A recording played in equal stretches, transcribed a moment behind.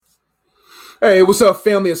Hey, what's up,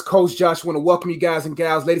 family? It's Coach Josh. I want to welcome you guys and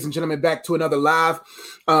gals, ladies and gentlemen, back to another live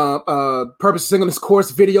Purpose Singleness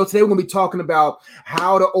course video. Today, we're going to be talking about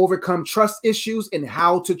how to overcome trust issues and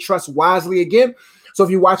how to trust wisely again. So if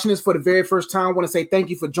you're watching this for the very first time, I want to say thank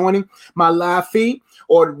you for joining my live feed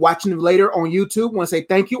or watching it later on YouTube. I want to say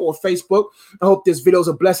thank you, or Facebook. I hope this video is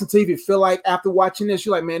a blessing to you. If you feel like after watching this,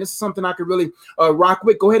 you're like, man, this is something I could really rock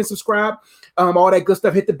with, go ahead and subscribe. All that good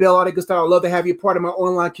stuff, hit the bell, all that good stuff. I'd love to have you a part of my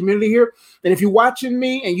online community here. And if you're watching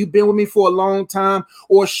me and you've been with me for a long time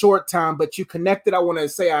or a short time, but you connected, I want to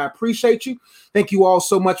say I appreciate you. Thank you all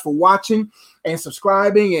so much for watching and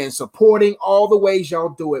subscribing and supporting all the ways y'all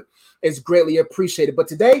do it. It's greatly appreciated. But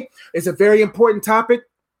today is a very important topic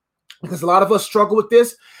because a lot of us struggle with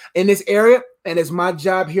this in this area. And it's my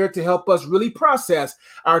job here to help us really process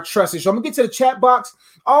our trust issue. I'm going to get to the chat box.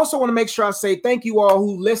 I also want to make sure I say thank you all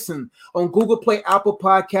who listen on Google Play, Apple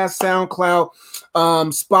Podcasts, SoundCloud,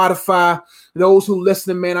 Spotify. Those who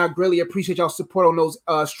listen, man, I greatly appreciate y'all support on those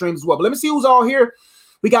streams as well. But let me see who's all here.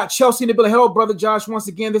 We got Chelsea in the building. Hello, Brother Josh. Once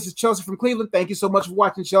again, this is Chelsea from Cleveland. Thank you so much for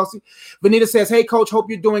watching, Chelsea. Vanita says, hey, Coach,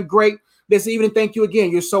 hope you're doing great this evening. Thank you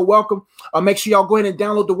again. You're so welcome. Make sure y'all go ahead and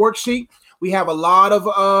download the worksheet. We have a lot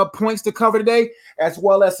of points to cover today, as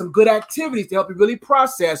well as some good activities to help you really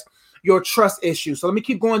process your trust issues. So let me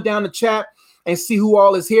keep going down the chat and see who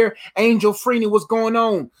all is here. Angel Freeney, what's going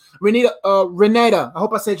on? Renata, I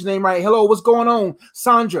hope I said your name right. Hello, what's going on?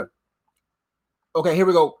 Sandra. Okay, here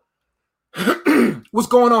we go. What's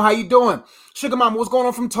going on? How you doing? Sugar Mama, what's going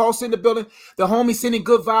on from Tulsa in the building? The homie sending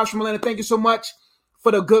good vibes from Atlanta. Thank you so much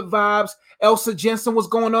for the good vibes. Elsa Jensen, what's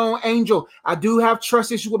going on? Angel, I do have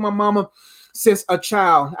trust issues with my mama since a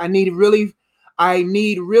child. I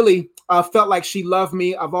felt like she loved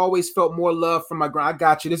me. I've always felt more love from my grandma. I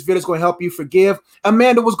got you. This video is going to help you forgive.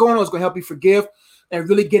 Amanda, what's going on? It's going to help you forgive and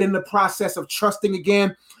really get in the process of trusting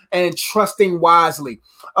again and trusting wisely.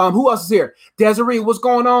 Who else is here? Desiree, what's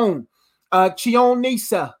going on?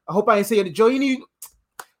 Chionisa, I hope I didn't say it. Joyini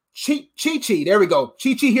Chi. There we go.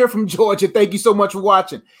 Chi here from Georgia. Thank you so much for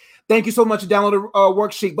watching. Thank you so much for downloading the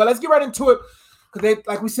worksheet. But let's get right into it, because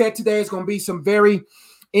like we said, today is going to be some very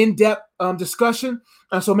in-depth discussion.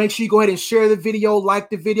 And so make sure you go ahead and share the video, like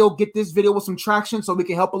the video, get this video with some traction so we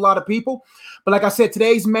can help a lot of people. But like I said,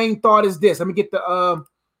 today's main thought is this. Let me get the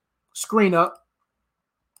screen up.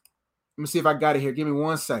 Let me see if I got it here. Give me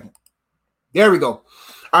 1 second. There we go.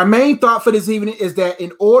 Our main thought for this evening is that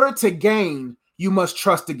in order to gain, you must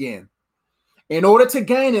trust again. In order to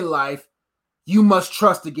gain in life, you must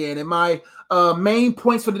trust again. And my main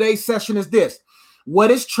points for today's session is this.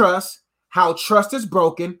 What is trust? How trust is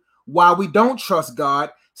broken? Why we don't trust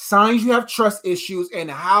God? Signs you have trust issues, and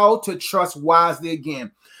how to trust wisely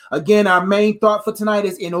again. Again, our main thought for tonight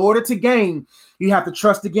is in order to gain, you have to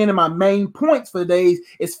trust again. And my main points for today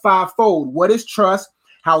is fivefold. What is trust?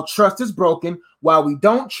 How trust is broken? Why we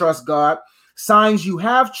don't trust God? Signs you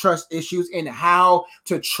have trust issues, and how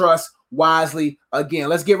to trust wisely again.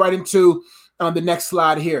 Let's get right into the next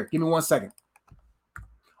slide here. Give me 1 second.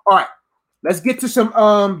 All right, let's get to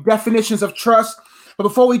some definitions of trust. But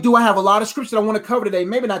before we do, I have a lot of scriptures I want to cover today.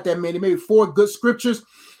 Maybe not that many, maybe 4 good scriptures.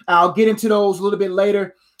 I'll get into those a little bit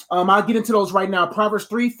later. I'll get into those right now. Proverbs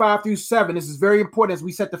 3:5-7. This is very important as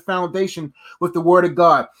we set the foundation with the word of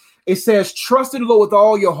God. It says, trust in the Lord with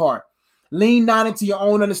all your heart. Lean not into your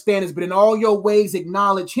own understandings, but in all your ways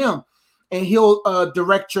acknowledge him, and he'll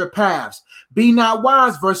direct your paths. Be not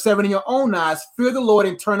wise, verse 7, in your own eyes. Fear the Lord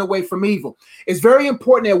and turn away from evil. It's very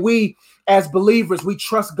important that we, as believers, we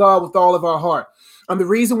trust God with all of our heart. The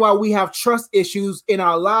reason why we have trust issues in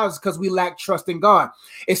our lives is because we lack trust in God.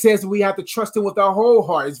 It says we have to trust him with our whole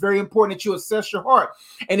heart. It's very important that you assess your heart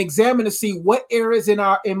and examine to see what areas in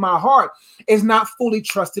my heart is not fully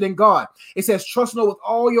trusted in God. It says trust him with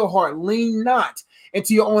all your heart. Lean not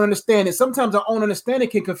into your own understanding. Sometimes our own understanding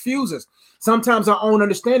can confuse us. Sometimes our own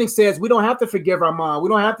understanding says we don't have to forgive our mom. We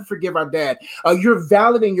don't have to forgive our dad. You're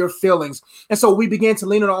valid in your feelings. And so we begin to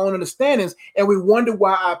lean on our own understandings, and we wonder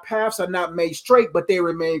why our paths are not made straight, but they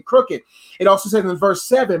remain crooked. It also says in verse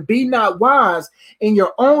 7, be not wise in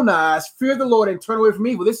your own eyes. Fear the Lord and turn away from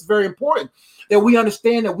evil. This is very important, that we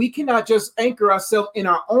understand that we cannot just anchor ourselves in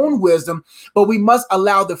our own wisdom, but we must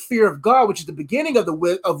allow the fear of God, which is the beginning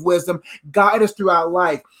of wisdom, guide us throughout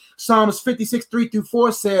life. Psalms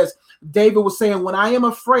 56:3-4 says, David was saying, when I am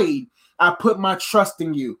afraid, I put my trust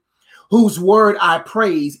in you, whose word I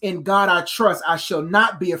praise. In God I trust. I shall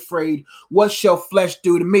not be afraid. What shall flesh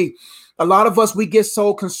do to me? A lot of us, we get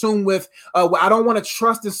so consumed with, I don't want to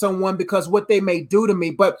trust in someone because what they may do to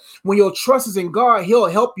me. But when your trust is in God, he'll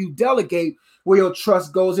help you delegate where your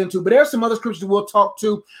trust goes into. But there's some other scriptures we'll talk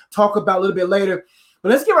about a little bit later. But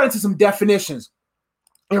let's get right into some definitions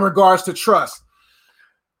in regards to trust.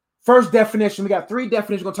 First definition, we got 3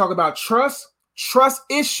 definitions. We're going to talk about trust, trust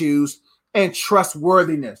issues, and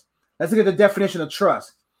trustworthiness. Let's look at the definition of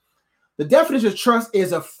trust. The definition of trust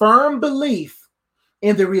is a firm belief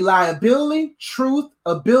in the reliability, truth,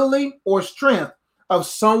 ability, or strength of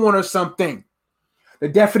someone or something. The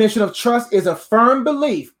definition of trust is a firm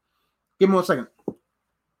belief. Give me 1 second.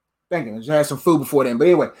 Thank you. I just had some food before then. But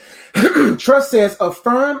anyway, trust says a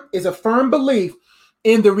firm belief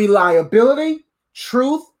in the reliability,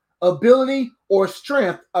 truth, ability, or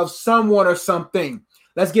strength of someone or something.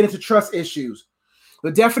 Let's get into trust issues.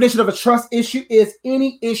 The definition of a trust issue is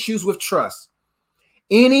any issues with trust.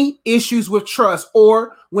 Any issues with trust,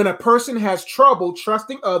 or when a person has trouble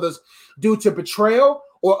trusting others due to betrayal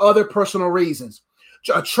or other personal reasons.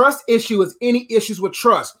 A trust issue is any issues with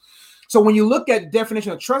trust. So when you look at the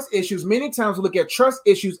definition of trust issues, many times we look at trust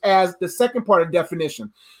issues as the second part of the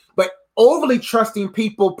definition. But overly trusting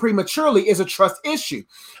people prematurely is a trust issue.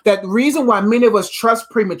 That reason why many of us trust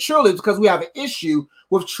prematurely is because we have an issue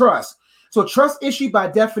with trust. So trust issue by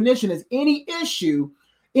definition is any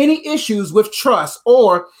issues with trust,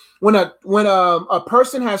 or when a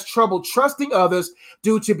person has trouble trusting others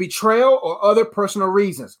due to betrayal or other personal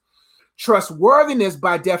reasons. Trustworthiness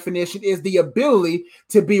by definition is the ability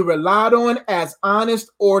to be relied on as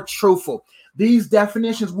honest or truthful. These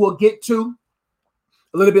definitions we'll get to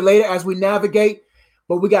a little bit later as we navigate,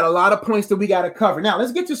 but we got a lot of points that we got to cover. Now,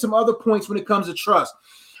 let's get to some other points when it comes to trust,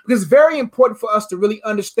 because it's very important for us to really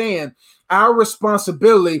understand our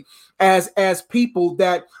responsibility as people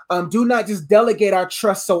that do not just delegate our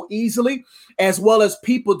trust so easily, as well as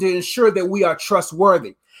people to ensure that we are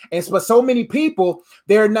trustworthy. And so many people,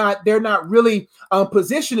 they're not really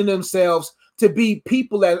positioning themselves to be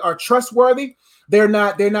people that are trustworthy. They're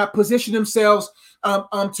not positioning themselves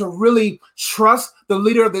to really trust the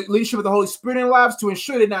leadership of the Holy Spirit in their lives, to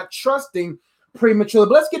ensure they're not trusting prematurely.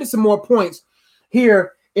 But let's get to some more points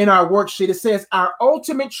here in our worksheet. It says our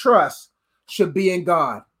ultimate trust should be in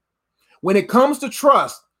God. When it comes to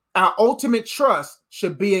trust, our ultimate trust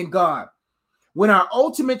should be in God. When our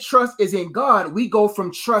ultimate trust is in God, we go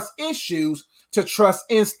from trust issues to trust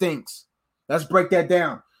instincts. Let's break that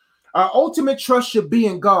down. Our ultimate trust should be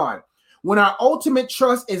in God. When our ultimate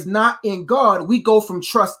trust is not in God, we go from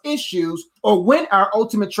trust issues, or when our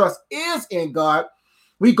ultimate trust is in God,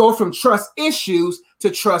 we go from trust issues to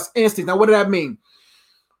trust instincts. Now, what does that mean?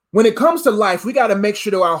 When it comes to life, we got to make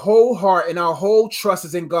sure that our whole heart and our whole trust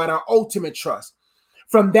is in God, our ultimate trust.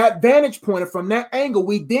 From that vantage point and from that angle,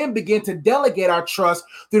 we then begin to delegate our trust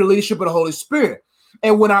through the leadership of the Holy Spirit.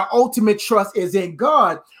 And when our ultimate trust is in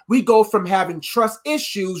God, we go from having trust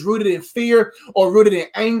issues rooted in fear or rooted in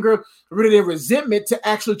anger, rooted in resentment, to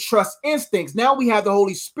actually trust instincts. Now we have the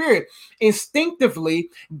Holy Spirit instinctively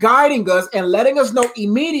guiding us and letting us know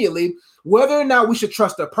immediately whether or not we should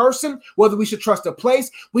trust a person, whether we should trust a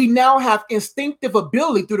place. We now have instinctive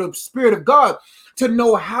ability through the Spirit of God to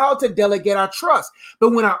know how to delegate our trust.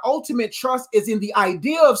 But when our ultimate trust is in the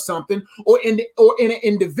idea of something, or in an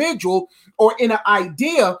individual, or in an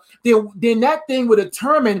idea, then that thing will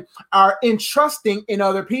determine our entrusting in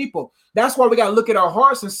other people. That's why we got to look at our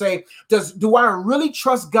hearts and say, do I really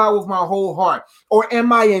trust God with my whole heart? Or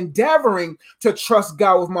am I endeavoring to trust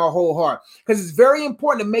God with my whole heart? Because it's very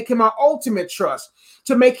important to make him our ultimate trust,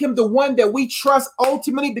 to make him the one that we trust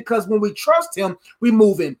ultimately, because when we trust him, we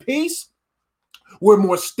move in peace. We're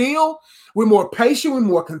more still, we're more patient, we're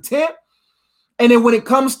more content. And then when it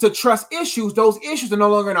comes to trust issues, those issues are no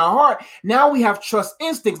longer in our heart. Now we have trust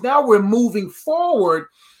instincts. Now we're moving forward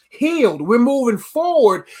healed. We're moving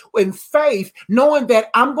forward in faith, knowing that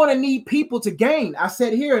I'm going to need people to gain. I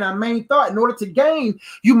said here in our main thought, in order to gain,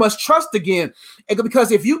 you must trust again. And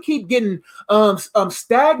because if you keep getting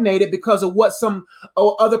stagnated because of what some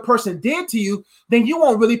other person did to you, then you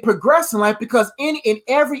won't really progress in life, because in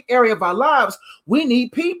every area of our lives, we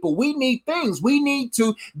need people, we need things, we need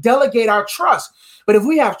to delegate our trust. But if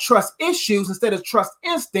we have trust issues instead of trust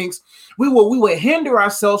instincts, we will hinder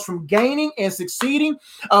ourselves from gaining and succeeding.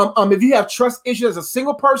 If you have trust issues as a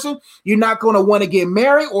single person, you're not going to want to get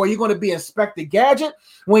married, or you're going to be Inspector Gadget.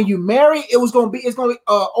 When you marry, it's going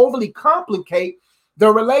to overly complicate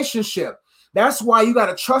the relationship. That's why you got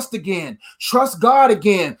to trust again. Trust God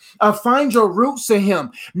again. Find your roots in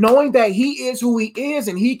him, knowing that he is who he is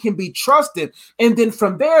and he can be trusted. And then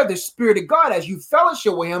from there, the Spirit of God, as you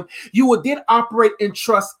fellowship with him, you will then operate in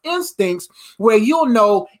trust instincts, where you'll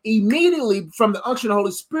know immediately from the unction of the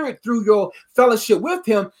Holy Spirit through your fellowship with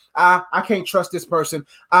him, I can't trust this person.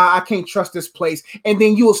 I can't trust this place. And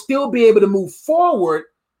then you will still be able to move forward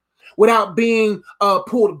without being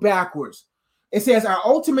pulled backwards. It says our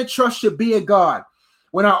ultimate trust should be in God.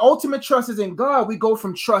 When our ultimate trust is in God, we go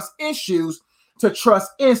from trust issues to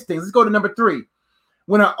trust instincts. Let's go to number 3.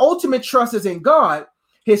 When our ultimate trust is in God,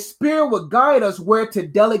 his spirit will guide us where to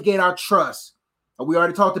delegate our trust. We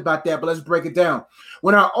already talked about that, but let's break it down.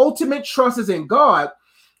 When our ultimate trust is in God,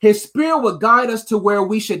 his spirit will guide us to where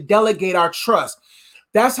we should delegate our trust.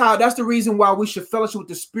 That's the reason why we should fellowship with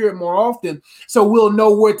the Spirit more often, so we'll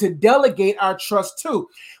know where to delegate our trust to.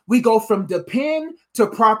 We go from depend to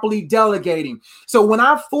properly delegating. So when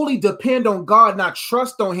I fully depend on God and I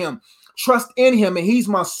trust on him, trust in him, and he's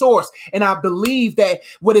my source, and I believe that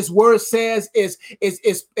what his word says is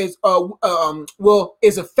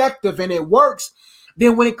effective and it works,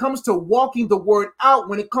 then when it comes to walking the word out,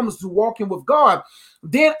 when it comes to walking with God,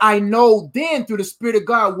 then I know then through the Spirit of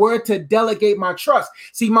God where to delegate my trust.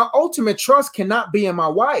 See, my ultimate trust cannot be in my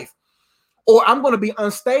wife, or I'm going to be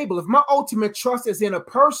unstable. If my ultimate trust is in a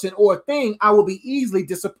person or a thing, I will be easily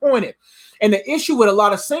disappointed. And the issue with a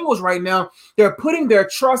lot of singles right now, they're putting their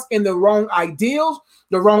trust in the wrong ideals,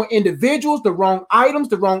 the wrong individuals, the wrong items,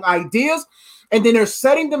 the wrong ideas. And then they're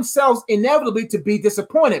setting themselves inevitably to be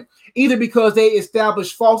disappointed, either because they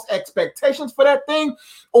establish false expectations for that thing,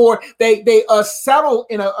 or they settle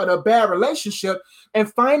in a bad relationship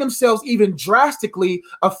and find themselves even drastically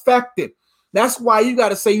affected. That's why you got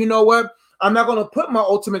to say, you know what? I'm not going to put my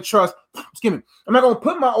ultimate trust, I'm not going to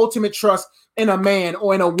put my ultimate trust in a man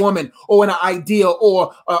or in a woman or in an ideal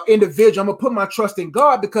or individual. I'm going to put my trust in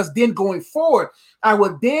God, because then going forward, I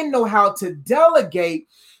will then know how to delegate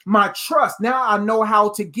my trust. Now I know how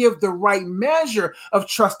to give the right measure of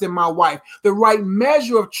trust in my wife, the right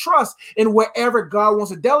measure of trust in wherever God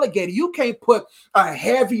wants to delegate it. You can't put a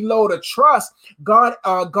heavy load of trust, God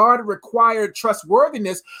required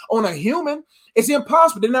trustworthiness on a human. It's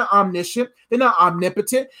impossible. They're not omniscient. They're not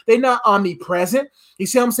omnipotent. They're not omnipresent. You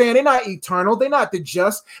see what I'm saying? They're not eternal. They're not the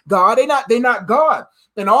just God. They're not God.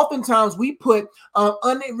 And oftentimes we put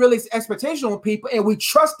unrealistic expectations on people and we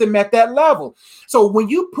trust them at that level. So when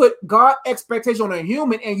you put God expectation on a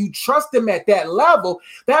human and you trust them at that level,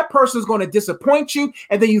 that person is going to disappoint you,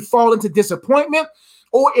 and then you fall into disappointment.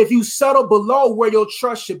 Or if you settle below where your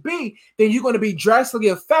trust should be, then you're going to be drastically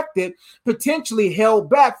affected, potentially held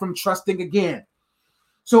back from trusting again.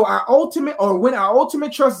 So when our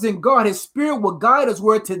ultimate trust is in God, his spirit will guide us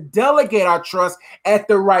where to delegate our trust at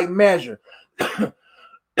the right measure.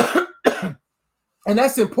 And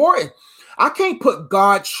that's important. I can't put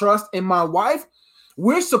God trust in my wife.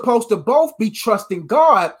 We're supposed to both be trusting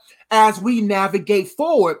God as we navigate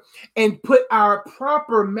forward and put our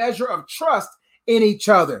proper measure of trust in each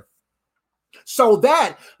other, so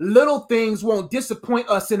that little things won't disappoint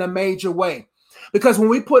us in a major way. Because when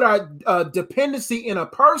we put our dependency in a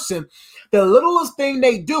person, the littlest thing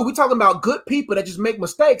they do, we're talking about good people that just make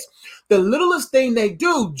mistakes, the littlest thing they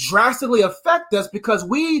do drastically affect us, because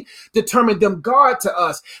we determine them God to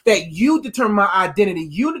us, that you determine my identity,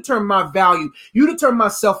 you determine my value, you determine my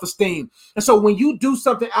self-esteem. And so when you do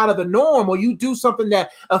something out of the norm, or you do something that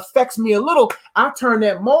affects me a little, I turn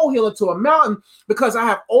that molehill into a mountain, because I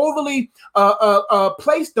have overly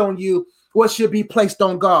placed on you what should be placed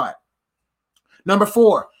on God. Number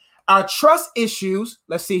 4, our trust issues.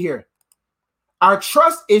 Let's see here. Our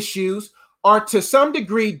trust issues are to some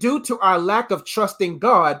degree due to our lack of trust in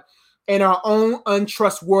God and our own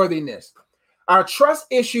untrustworthiness. Our trust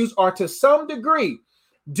issues are to some degree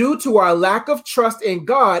due to our lack of trust in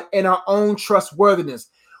God and our own trustworthiness.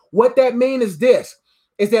 What that means is this,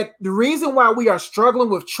 is that the reason why we are struggling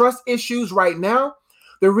with trust issues right now,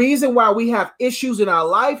 the reason why we have issues in our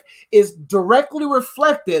life, is directly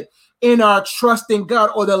reflected in our trust in God,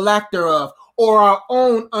 or the lack thereof, or our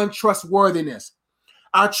own untrustworthiness.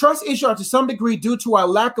 Our trust issues are to some degree due to our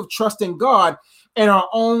lack of trust in God and our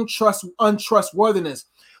own untrustworthiness.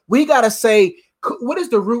 We got to say, what is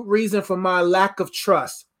the root reason for my lack of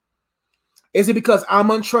trust? Is it because I'm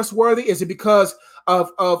untrustworthy? Is it because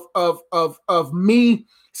of me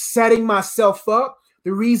setting myself up?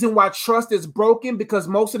 The reason why trust is broken, because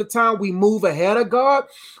most of the time we move ahead of God.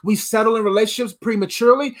 We settle in relationships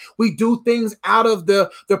prematurely. We do things out of the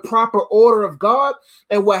proper order of God.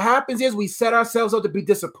 And what happens is we set ourselves up to be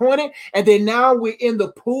disappointed. And then now we're in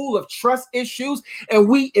the pool of trust issues. And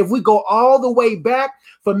if we go all the way back,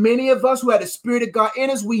 for many of us who had the Spirit of God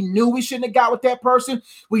in us, we knew we shouldn't have got with that person.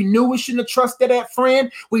 We knew we shouldn't have trusted that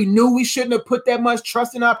friend. We knew we shouldn't have put that much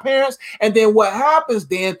trust in our parents. And then what happens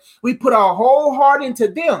then, we put our whole heart and into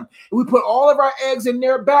them. We put all of our eggs in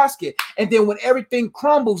their basket. And then when everything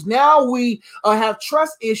crumbles, now we have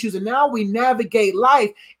trust issues. And now we navigate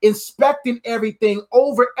life, inspecting everything,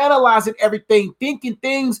 over analyzing everything, thinking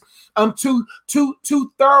things too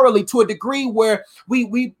thoroughly, to a degree where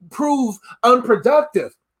we prove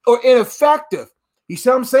unproductive or ineffective. You see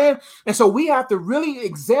what I'm saying? And so we have to really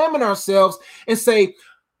examine ourselves and say,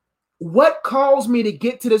 what caused me to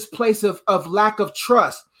get to this place of lack of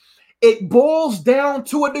trust? It boils down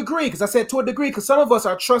to a degree, because I said to a degree, because some of us,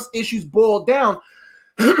 our trust issues boiled down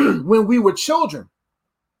when we were children.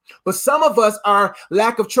 But some of us, our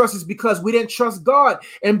lack of trust is because we didn't trust God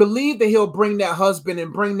and believe that he'll bring that husband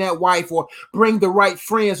and bring that wife or bring the right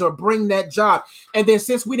friends or bring that job. And then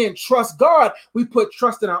since we didn't trust God, we put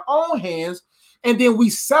trust in our own hands. And then we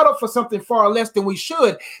settle for something far less than we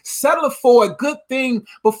should. Settle for a good thing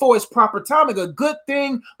before its proper timing. A good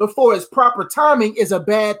thing before its proper timing is a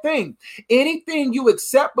bad thing. Anything you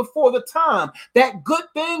accept before the time, that good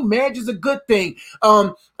thing, marriage is a good thing.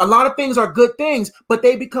 A lot of things are good things, but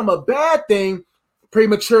they become a bad thing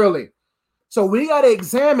prematurely. So we got to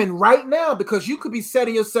examine right now, because you could be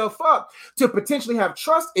setting yourself up to potentially have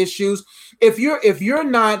trust issues if you're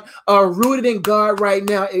not rooted in God right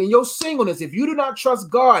now in your singleness. If you do not trust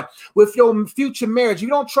God with your future marriage, you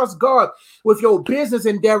don't trust God with your business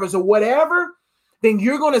endeavors or whatever, then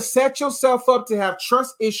you're going to set yourself up to have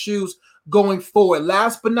trust issues going forward.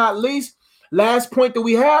 Last but not least, last point that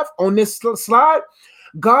we have on this slide,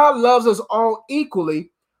 God loves us all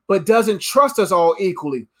equally, but doesn't trust us all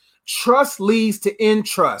equally. Trust leads to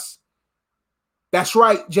intrust. That's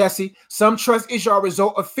right, Jesse. Some trust issues are a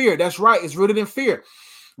result of fear. That's right. It's rooted in fear.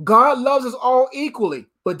 God loves us all equally,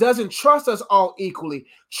 but doesn't trust us all equally.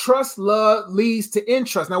 Trust leads to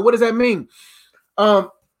intrust. Now, what does that mean?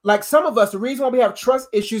 Like some of us, the reason why we have trust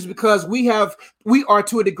issues is because we are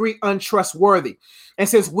to a degree untrustworthy. And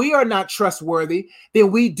since we are not trustworthy,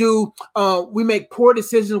 then we make poor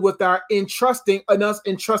decisions with our entrusting in us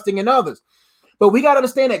and trusting in others. But we got to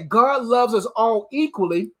understand that God loves us all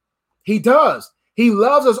equally. He does. He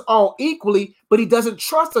loves us all equally, but he doesn't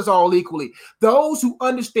trust us all equally. Those who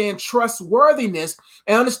understand trustworthiness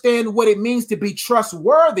and understand what it means to be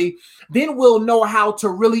trustworthy, then we'll know how to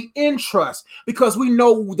really entrust, because we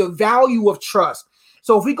know the value of trust.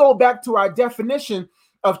 So if we go back to our definition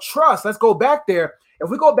of trust, let's go back there. If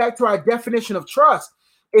we go back to our definition of trust,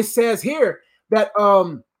 it says here that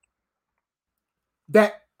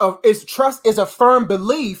trust is a firm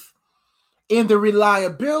belief in the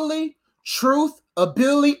reliability, truth,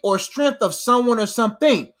 ability, or strength of someone or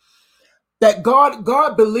something. That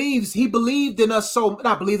God believes, he believed in us,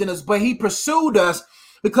 not believed in us, but he pursued us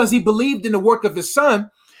because he believed in the work of his son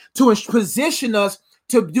to position us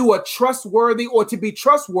to do a trustworthy or to be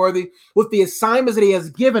trustworthy with the assignments that he has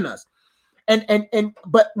given us.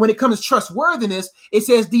 But when it comes to trustworthiness, it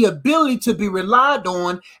says the ability to be relied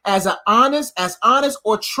on as honest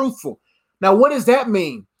or truthful. Now, what does that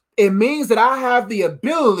mean? It means that I have the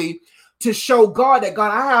ability to show God that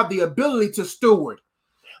I have the ability to steward.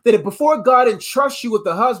 That if before God entrusts you with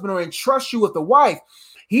the husband or entrusts you with the wife,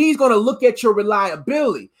 he's going to look at your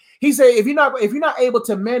reliability. He said, if you're not able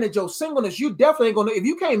to manage your singleness, you definitely ain't going to. If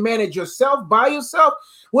you can't manage yourself by yourself,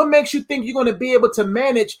 what makes you think you're going to be able to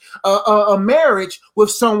manage a marriage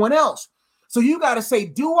with someone else? So you got to say,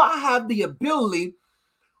 do I have the ability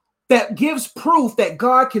that gives proof that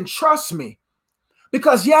God can trust me?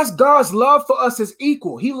 Because yes, God's love for us is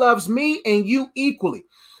equal. He loves me and you equally,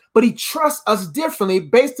 but he trusts us differently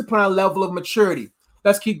based upon our level of maturity.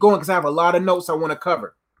 Let's keep going because I have a lot of notes I want to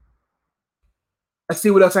cover. Let's see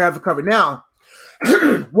what else I have to cover. Now,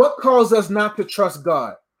 what causes us not to trust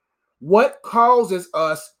God? What causes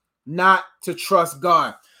us not to trust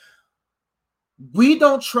God? We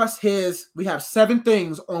don't trust we have 7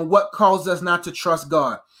 things on what causes us not to trust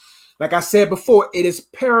God. Like I said before, it is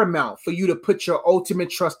paramount for you to put your ultimate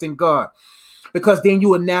trust in God, because then you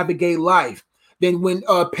will navigate life. Then when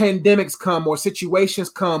pandemics come or situations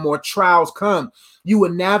come or trials come, you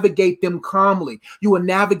will navigate them calmly. You will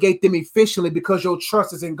navigate them efficiently because your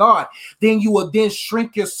trust is in God. Then you will then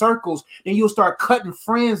shrink your circles. Then you'll start cutting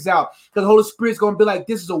friends out because the Holy Spirit's going to be like,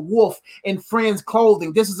 this is a wolf in friends'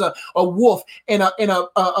 clothing. This is a wolf in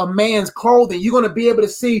a man's clothing. You're going to be able to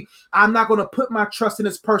see, I'm not going to put my trust in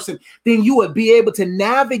this person. Then you will be able to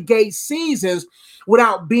navigate seasons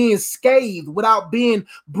without being scathed, without being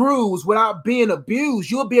bruised, without being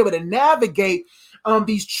abused. You'll be able to navigate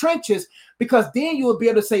these trenches, because then you will be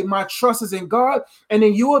able to say, my trust is in God. And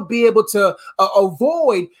then you will be able to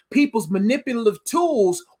avoid people's manipulative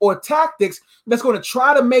tools or tactics that's going to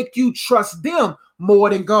try to make you trust them more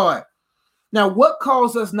than God. Now, what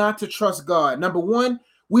causes us not to trust God? Number one,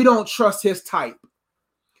 we don't trust his type.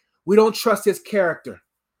 We don't trust his character.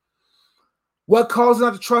 What causes us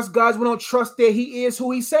not to trust God is we don't trust that he is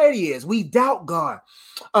who he said he is. We doubt God.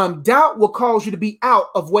 Doubt will cause you to be out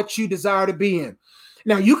of what you desire to be in.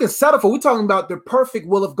 Now, you can settle for, we're talking about the perfect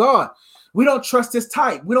will of God. We don't trust his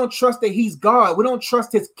type. We don't trust that he's God. We don't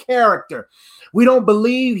trust his character. We don't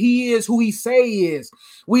believe he is who he say he is.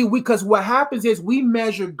 Because what happens is we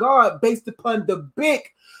measure God based upon the big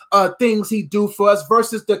things he do for us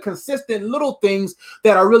versus the consistent little things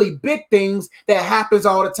that are really big things that happens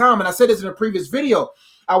all the time. And I said this in a previous video.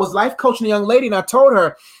 I was life coaching a young lady and I told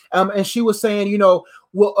her, and she was saying, you know,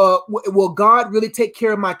 will God really take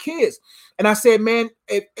care of my kids? And I said, man,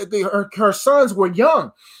 her sons were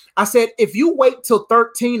young. I said, if you wait till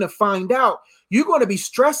 13 to find out, you're going to be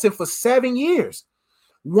stressing for 7 years,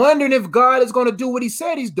 wondering if God is going to do what he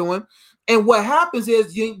said he's doing. And what happens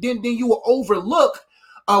is then you will overlook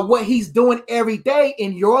what he's doing every day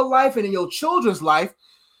in your life and in your children's life.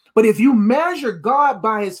 But if you measure God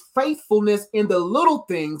by his faithfulness in the little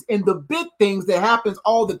things, in the big things that happens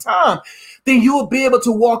all the time, then you will be able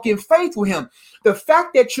to walk in faith with him. The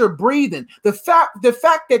fact that you're breathing, the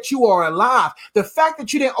fact that you are alive, the fact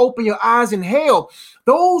that you didn't open your eyes in hell,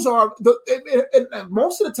 those are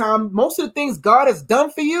most of the time, most of the things God has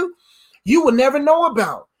done for you, you will never know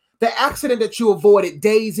about. The accident that you avoided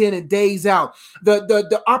days in and days out,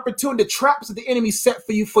 the opportunity, the traps that the enemy set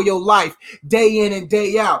for you for your life day in and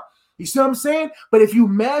day out. You see what I'm saying? But if you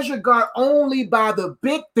measure God only by the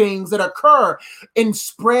big things that occur in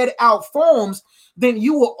spread out forms, then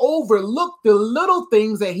you will overlook the little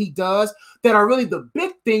things that he does that are really the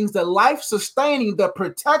big things, the life sustaining, the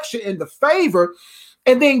protection and the favor.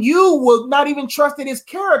 And then you will not even trust in his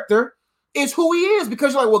character is who he is,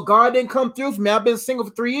 because you're like, well, God didn't come through for me. I've been single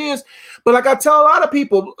for 3 years. But like I tell a lot of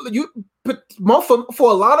people,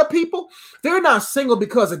 for a lot of people, they're not single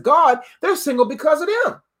because of God. They're single because of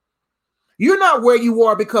them. You're not where you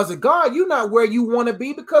are because of God. You're not where you want to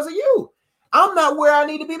be because of you. I'm not where I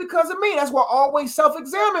need to be because of me. That's why I always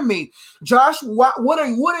self-examine me. Josh, what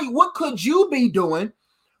could you be doing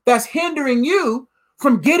that's hindering you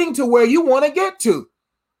from getting to where you want to get to?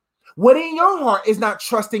 What in your heart is not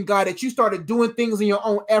trusting God that you started doing things in your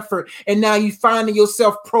own effort and now you finding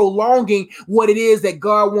yourself prolonging what it is that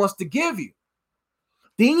God wants to give you?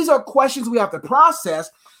 These are questions we have to process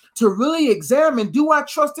to really examine, do I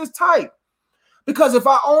trust this type? Because if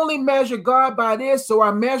I only measure God by this, or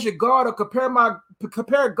I measure God or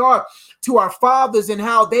compare God to our fathers and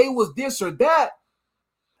how they was this or that,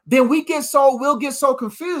 then we'll get so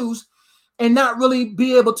confused and not really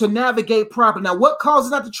be able to navigate properly. Now, what causes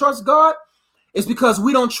not to trust God is because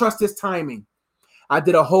we don't trust his timing. I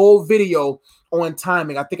did a whole video on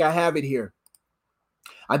timing. I think I have it here.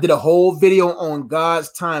 I did a whole video on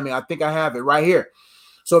God's timing. I think I have it right here.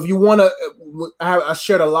 So if you want to, I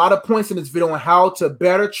shared a lot of points in this video on how to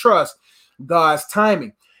better trust God's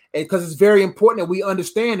timing. And because it's very important that we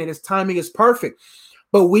understand that his timing is perfect.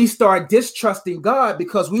 But we start distrusting God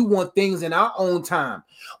because we want things in our own time.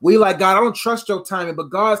 We like, God, I don't trust your timing, but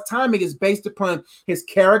God's timing is based upon his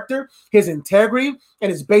character, his integrity,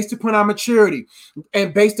 and it's based upon our maturity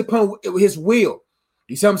and based upon his will.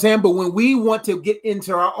 You see what I'm saying? But when we want to get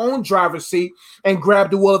into our own driver's seat and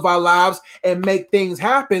grab the wheel of our lives and make things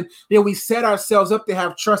happen, then we set ourselves up to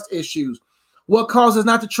have trust issues. What causes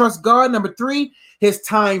not to trust God? Number 3, his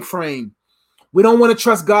time frame. We don't want to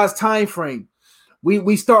trust God's time frame.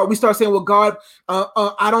 We start saying, well, God,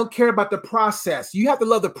 I don't care about the process. You have to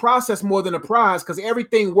love the process more than the prize, because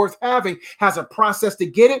everything worth having has a process to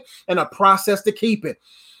get it and a process to keep it.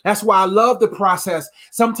 That's why I love the process.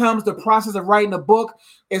 Sometimes the process of writing a book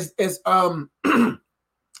is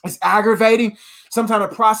aggravating. Sometimes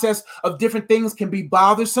the process of different things can be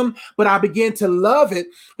bothersome, but I begin to love it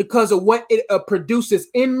because of what it produces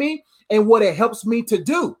in me and what it helps me to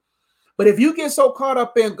do. But if you get so caught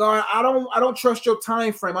up in God, I don't trust your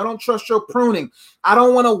time frame. I don't trust your pruning. I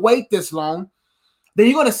don't want to wait this long. Then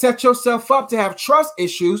you're going to set yourself up to have trust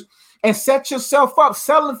issues and set yourself up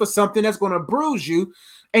settling for something that's going to bruise you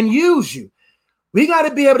and use you. We got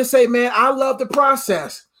to be able to say, man, I love the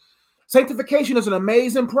process. Sanctification is an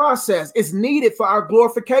amazing process. It's needed for our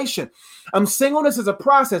glorification. Singleness is a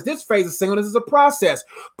process. This phase of singleness is a process,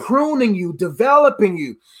 pruning you, developing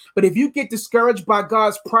you. But if you get discouraged by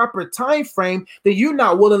God's proper time frame, then you're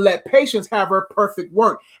not willing to let patience have her perfect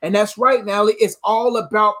work. And that's right, Natalie. It's all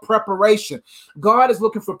about preparation. God is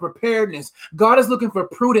looking for preparedness. God is looking for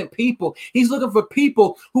prudent people. He's looking for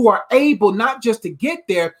people who are able not just to get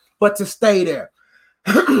there, but to stay there.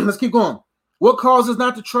 Let's keep going. What causes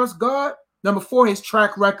not to trust God? Number 4, his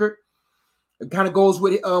track record. It kind of goes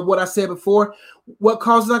with what I said before. What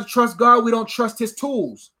causes us to trust God? We don't trust his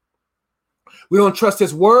tools. We don't trust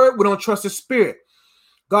his word. We don't trust his spirit.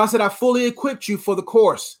 God said, I fully equipped you for the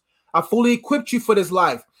course. I fully equipped you for this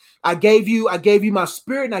life. I gave you my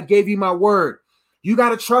spirit and I gave you my word. You got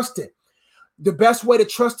to trust it. The best way to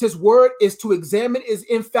trust his word is to examine his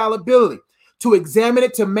infallibility, to examine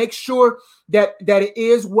it, to make sure that it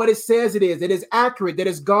is what it says it is, that it's accurate, that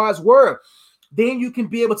it's God's word. Then you can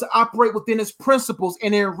be able to operate within his principles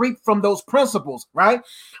and then reap from those principles, right?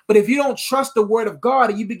 But if you don't trust the word of God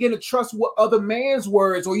and you begin to trust what other man's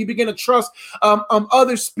words, or you begin to trust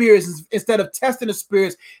other spirits instead of testing the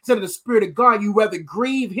spirits, instead of the spirit of God, you rather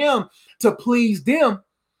grieve him to please them,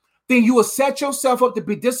 then you will set yourself up to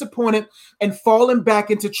be disappointed and falling back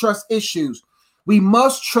into trust issues. We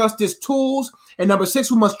must trust his tools. And number 6,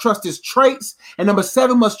 we must trust his traits. And number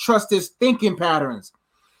 7, must trust his thinking patterns.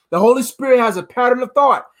 The Holy Spirit has a pattern of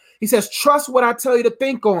thought. He says, trust what I tell you to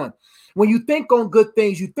think on. When you think on good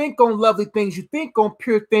things, you think on lovely things, you think on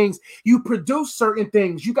pure things, you produce certain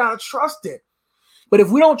things. You got to trust it. But if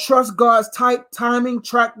we don't trust God's timing,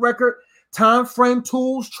 track record, time frame,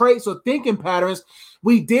 tools, traits, or thinking patterns,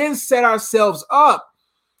 we then set ourselves up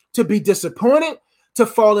to be disappointed, to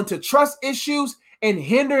fall into trust issues, and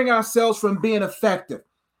hindering ourselves from being effective.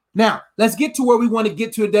 Now, let's get to where we want to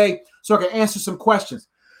get to today so I can answer some questions.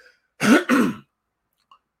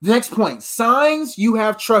 The next point, signs you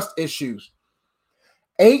have trust issues.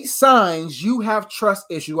 8 signs you have trust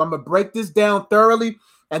issues. I'm going to break this down thoroughly,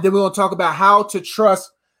 and then we're going to talk about how to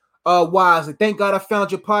trust wisely. Thank God I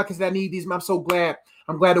found your podcast. I need these. I'm so glad.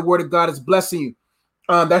 I'm glad the word of God is blessing you.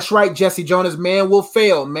 That's right, Jesse Jonas. Man will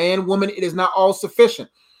fail. Man, woman, it is not all sufficient.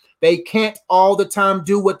 They can't all the time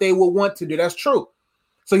do what they will want to do. That's true.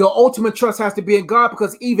 So your ultimate trust has to be in God,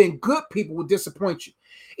 because even good people will disappoint you.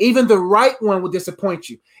 Even the right one will disappoint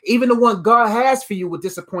you. Even the one God has for you will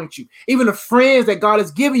disappoint you. Even the friends that God has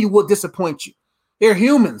given you will disappoint you. They're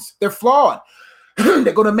humans. They're flawed.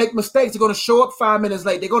 They're going to make mistakes. They're going to show up 5 minutes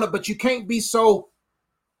late. But you can't be so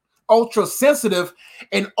ultra sensitive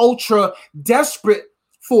and ultra desperate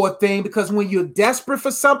for a thing, because when you're desperate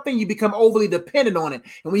for something, you become overly dependent on it.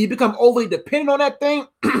 And when you become overly dependent on that thing,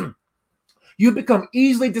 you become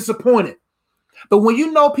easily disappointed. But when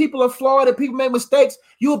you know people are flawed and people make mistakes,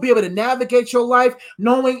 you will be able to navigate your life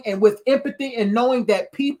knowing, and with empathy, and knowing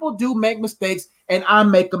that people do make mistakes and I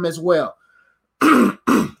make them as well.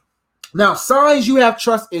 Now, signs you have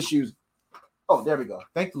trust issues. Oh, there we go.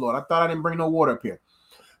 Thank the Lord. I thought I didn't bring no water up here.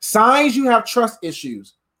 Signs you have trust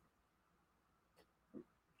issues.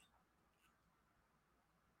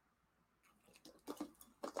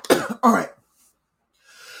 All right.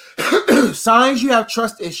 Signs you have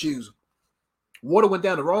trust issues. Water went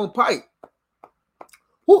down the wrong pipe.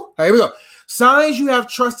 Whew, here we go. Signs you have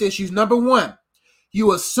trust issues. Number 1,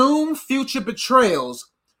 you assume future betrayals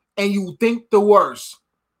and you think the worst.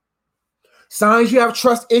 Signs you have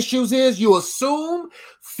trust issues is you assume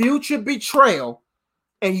future betrayal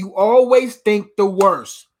and you always think the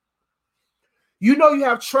worst. You know you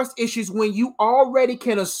have trust issues when you already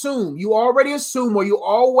can assume. You already assume, or you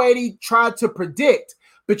already try to predict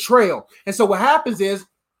betrayal. And so what happens is,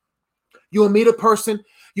 you'll meet a person,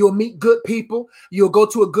 you'll meet good people, you'll go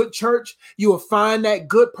to a good church, you will find that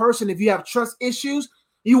good person. If you have trust issues,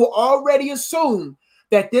 you will already assume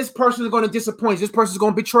that this person is going to disappoint you, this person is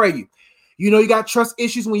going to betray you. You know you got trust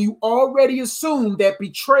issues when you already assume that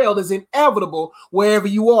betrayal is inevitable wherever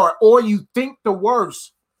you are, or you think the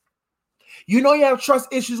worst. You know you have trust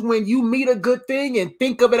issues when you meet a good thing and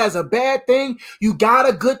think of it as a bad thing. You got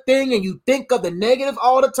a good thing and you think of the negative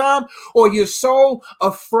all the time, or you're so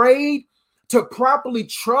afraid to properly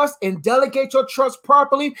trust and delegate your trust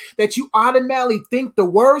properly that you automatically think the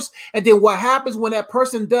worst. And then what happens when that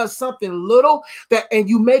person does something little and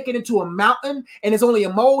you make it into a mountain and it's only a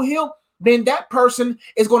molehill? Then that person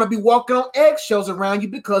is going to be walking on eggshells around you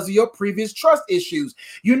because of your previous trust issues.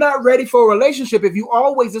 You're not ready for a relationship if you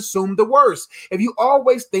always assume the worst, if you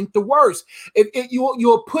always think the worst. If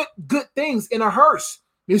you'll put good things in a hearse.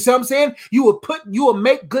 You see what I'm saying? You will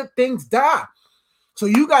make good things die. So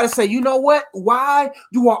you got to say, you know what? Why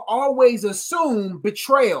do I always assume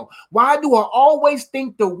betrayal? Why do I always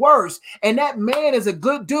think the worst? And that man is a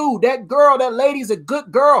good dude. That girl, that lady is a good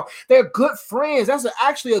girl. They're good friends. That's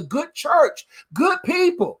actually a good church. Good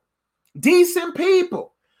people. Decent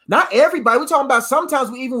people. Not everybody. We're talking about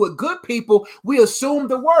sometimes even with good people, we assume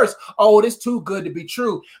the worst. Oh, it's too good to be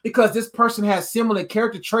true because this person has similar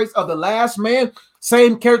character traits of the last man,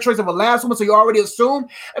 same character traits of the last woman. So you already assume.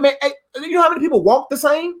 I mean, you know how many people walk the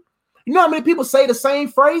same? You know how many people say the same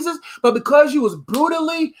phrases, but because you was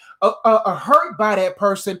brutally hurt by that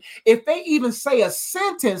person, if they even say a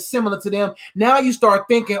sentence similar to them, now you start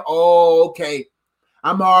thinking, oh, okay,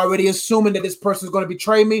 I'm already assuming that this person is going to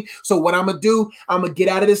betray me. So what I'm going to do, I'm going to get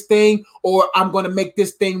out of this thing, or I'm going to make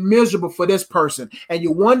this thing miserable for this person. And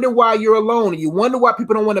you wonder why you're alone. And you wonder why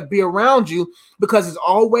people don't want to be around you, because it's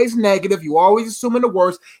always negative. You always assuming the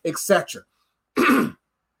worst, etc.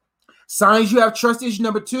 Signs you have trust issue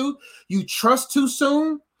number 2, you trust too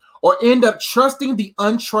soon or end up trusting the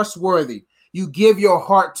untrustworthy. You give your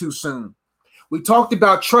heart too soon. We talked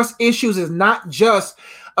about trust issues is not just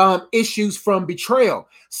issues from betrayal.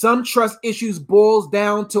 Some trust issues boils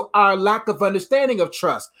down to our lack of understanding of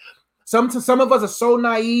trust. Some of us are so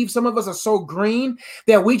naive, some of us are so green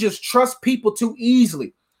that we just trust people too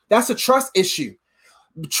easily. That's a trust issue.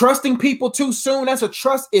 Trusting people too soon, that's a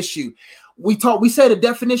trust issue. We said the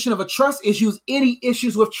definition of a trust issue is any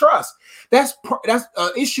issues with trust. That's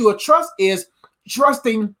an issue of trust is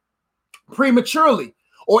trusting prematurely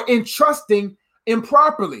or entrusting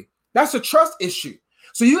improperly. That's a trust issue.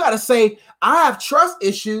 So you got to say, I have trust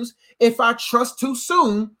issues if I trust too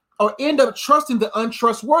soon or end up trusting the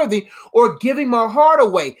untrustworthy or giving my heart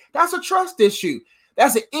away. That's a trust issue.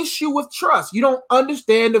 That's an issue with trust. You don't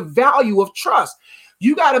understand the value of trust.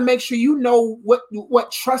 You got to make sure you know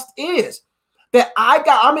what trust is. That I'm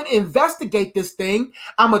going to investigate this thing.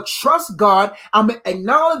 I'm going to trust God. I'm going to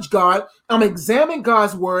acknowledge God. I'm going to examine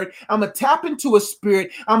God's word. I'm going to tap into a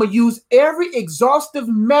spirit. I'm going to use every exhaustive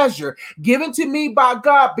measure given to me by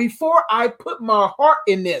God before I put my heart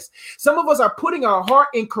in this. Some of us are putting our heart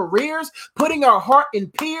in careers, putting our heart in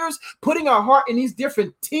peers, putting our heart in these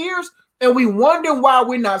different tiers, and we wonder why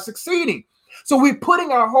we're not succeeding. So we're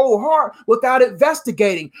putting our whole heart without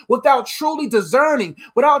investigating, without truly discerning,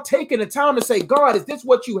 without taking the time to say, God, is this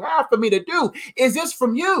what you have for me to do? Is this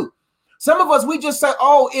from you? Some of us, we just say,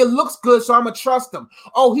 oh, it looks good, so I'm going to trust him.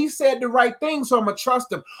 Oh, he said the right thing, so I'm going to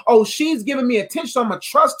trust him. Oh, she's giving me attention, so I'm going to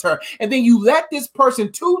trust her. And then you let this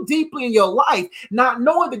person too deeply in your life, not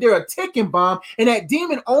knowing that they're a ticking bomb, and that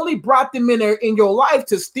demon only brought them in there in your life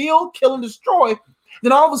to steal, kill, and destroy.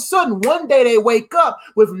 Then all of a sudden, one day they wake up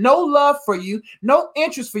with no love for you, no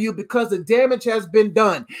interest for you because the damage has been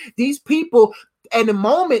done. These people at the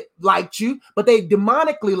moment liked you, but they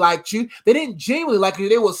demonically liked you. They didn't genuinely like you.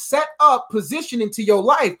 They were set up, positioned into your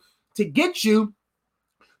life to get you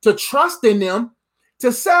to trust in them,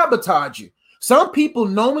 to sabotage you. Some people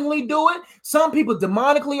knowingly do it. Some people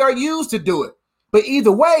demonically are used to do it. But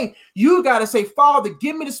either way, you got to say, Father,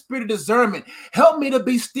 give me the spirit of discernment. Help me to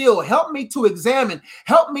be still. Help me to examine.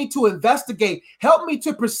 Help me to investigate. Help me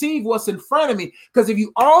to perceive what's in front of me. Because if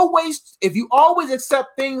you always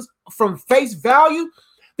accept things from face value,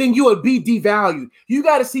 then you will be devalued. You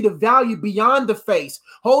got to see the value beyond the face.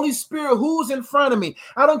 Holy Spirit, who's in front of me?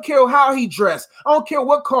 I don't care how he dressed. I don't care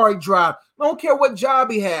what car he drives. I don't care what job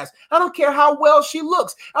he has. I don't care how well she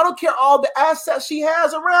looks. I don't care all the assets she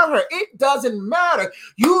has around her. It doesn't matter.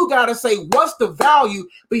 You got to say, what's the value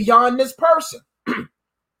beyond this person?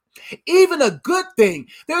 Even a good thing.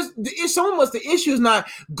 It's almost the issue is not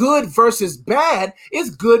good versus bad. It's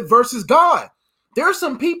good versus God. There are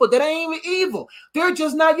some people that ain't even evil. They're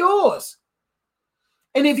just not yours.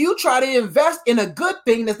 And if you try to invest in a good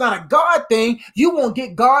thing that's not a God thing, you won't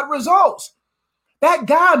get God results. That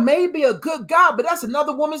guy may be a good guy, but that's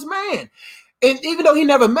another woman's man. And even though he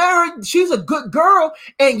never married, she's a good girl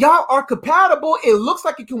and y'all are compatible. It looks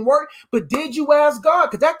like it can work, but did you ask God?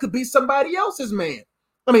 Because that could be somebody else's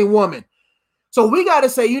woman. So we got to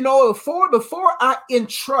say, before I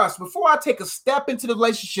entrust, before I take a step into the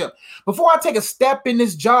relationship, before I take a step in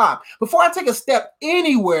this job, before I take a step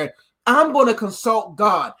anywhere, I'm going to consult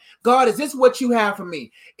God. God, is this what you have for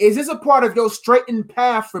me? Is this a part of your straightened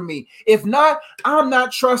path for me? If not, I'm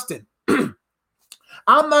not trusting.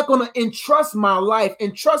 I'm not going to entrust my life,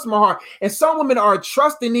 entrust my heart. And some women are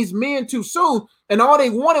trusting these men too soon, and all they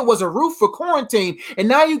wanted was a roof for quarantine. And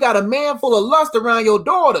now you got a man full of lust around your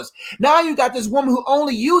daughters. Now you got this woman who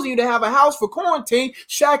only using you to have a house for quarantine,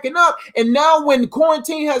 shacking up. And now when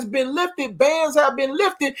quarantine has been lifted, bans have been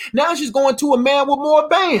lifted, now she's going to a man with more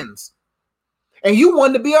bans. And you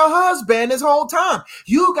wanted to be her husband this whole time.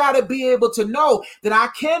 You got to be able to know that I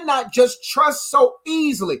cannot just trust so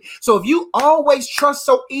easily. So if you always trust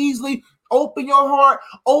so easily, open your heart,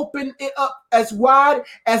 open it up as wide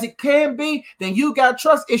as it can be, then you got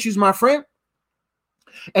trust issues, my friend.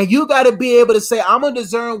 And you got to be able to say, I'm going to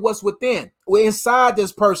discern what's inside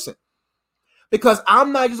this person. Because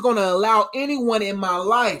I'm not just going to allow anyone in my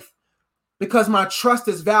life, because my trust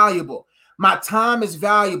is valuable. My time is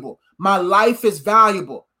valuable. My life is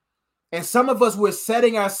valuable. And some of us, we're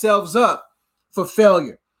setting ourselves up for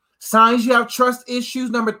failure. Signs you have trust issues.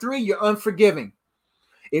 Number 3, you're unforgiving.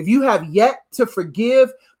 If you have yet to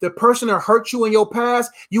forgive the person that hurt you in your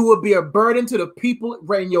past, you will be a burden to the people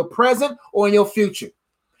in your present or in your future.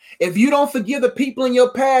 If you don't forgive the people in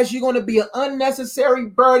your past, you're going to be an unnecessary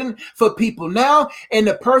burden for people now and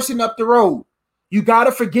the person up the road. You got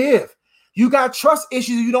to forgive. You got trust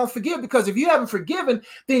issues you don't forgive, because if you haven't forgiven,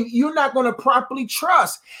 then you're not going to properly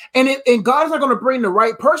trust. And God is not going to bring the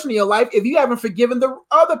right person in your life if you haven't forgiven the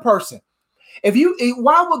other person.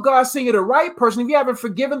 Why would God send you the right person if you haven't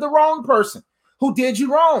forgiven the wrong person who did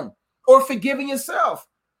you wrong, or forgiving yourself?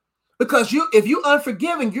 Because if you're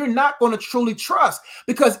unforgiving, you're not going to truly trust.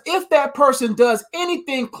 Because if that person does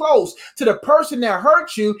anything close to the person that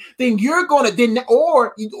hurt you, then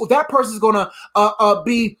that person is going to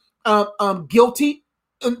be guilty.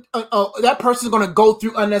 That person is going to go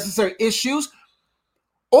through unnecessary issues,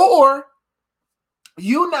 or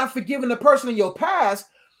you not forgiving the person in your past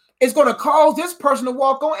is going to cause this person to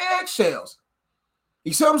walk on eggshells.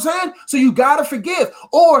 You see what I'm saying? So you got to forgive,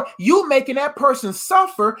 or you making that person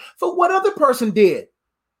suffer for what other person did.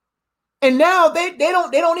 And now they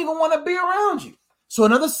don't even want to be around you. So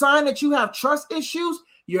another sign that you have trust issues,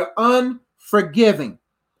 you're unforgiving.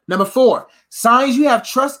 Number 4, signs you have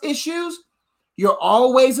trust issues, you're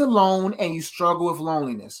always alone and you struggle with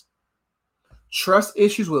loneliness. Trust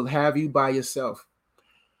issues will have you by yourself.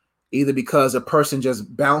 Either because a person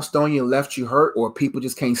just bounced on you and left you hurt, or people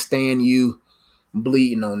just can't stand you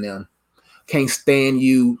bleeding on them. Can't stand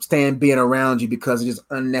being around you because of just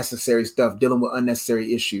unnecessary stuff, dealing with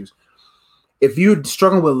unnecessary issues. If you're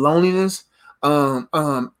struggling with loneliness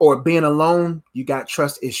or being alone, you got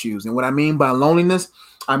trust issues. And what I mean by loneliness,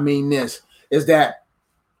 I mean this, is that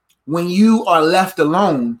when you are left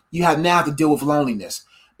alone, you now have to deal with loneliness.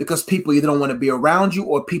 Because people either don't want to be around you,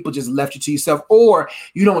 or people just left you to yourself, or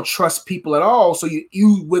you don't trust people at all. So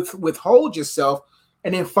you withhold yourself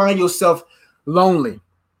and then find yourself lonely.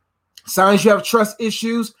 Signs you have trust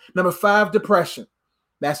issues. Number 5, depression.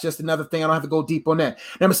 That's just another thing. I don't have to go deep on that.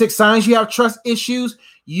 Number 6, signs you have trust issues.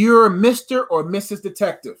 You're Mr. or Mrs.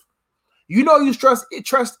 Detective. You know you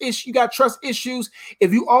got trust issues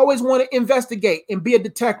if you always want to investigate and be a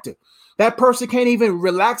detective. That person can't even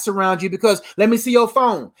relax around you because let me see your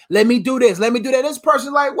phone. Let me do this. Let me do that. This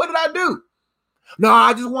person's like, what did I do? No,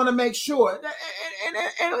 I just want to make sure.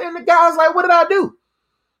 And the guy's like, what did I do?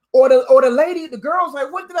 Or the lady, the girl's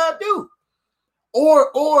like, what did I do?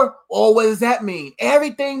 Or what does that mean?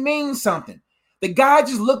 Everything means something. The guy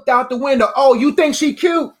just looked out the window. Oh, you think she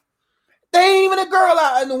cute? There ain't even a girl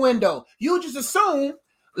out in the window. You just assume,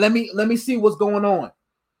 let me see what's going on.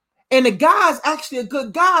 And the guy's actually a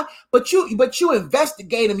good guy, but you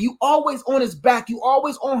investigate him. You always on his back. You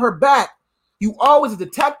always on her back. You always a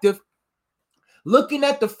detective, looking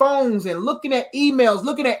at the phones and looking at emails,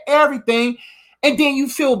 looking at everything. And then you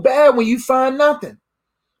feel bad when you find nothing.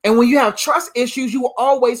 And when you have trust issues, you will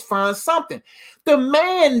always find something. The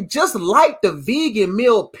man just liked the vegan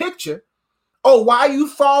meal picture. Oh, why are you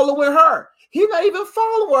following her? He's not even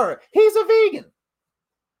following her. He's a vegan.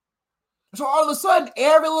 So all of a sudden,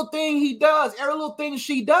 every little thing he does, every little thing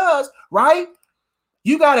she does, right?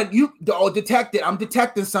 You detect it. I'm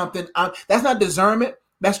detecting something. That's not discernment.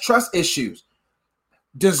 That's trust issues.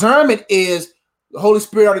 Discernment is the Holy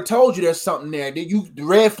Spirit already told you there's something there. The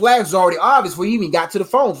red flags are already obvious before you even got to the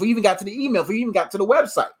phone, before you even got to the email, before you even got to the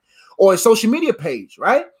website or a social media page,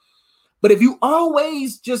 right? But if you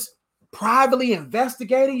always just privately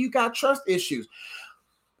investigating, you got trust issues.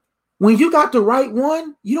 When you got the right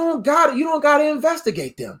one, you don't got to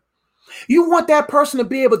investigate them. You want that person to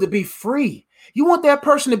be able to be free. You want that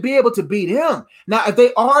person to be able to be them. Now, if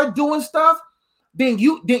they are doing stuff, then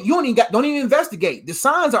you don't even investigate. The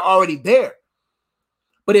signs are already there.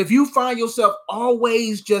 But if you find yourself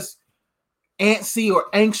always just antsy or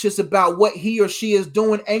anxious about what he or she is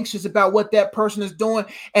doing, anxious about what that person is doing,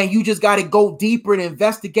 and you just got to go deeper and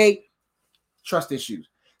investigate, trust issues.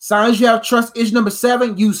 Signs you have trust issue. Number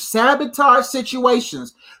 7, you sabotage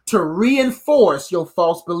situations to reinforce your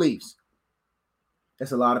false beliefs.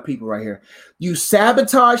 That's a lot of people right here. You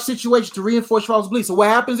sabotage situations to reinforce false beliefs. So what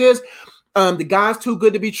happens is the guy's too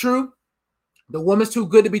good to be true. The woman's too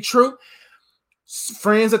good to be true.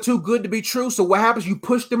 Friends are too good to be true. So what happens? You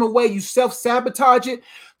push them away. You self-sabotage it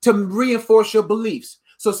to reinforce your beliefs.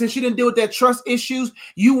 So since you didn't deal with that trust issues,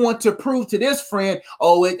 you want to prove to this friend,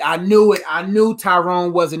 I knew it. I knew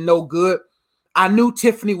Tyrone wasn't no good. I knew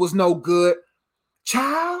Tiffany was no good.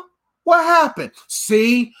 Child, what happened?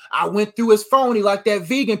 See, I went through his phone. He liked that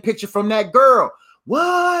vegan picture from that girl.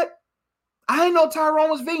 What? I didn't know Tyrone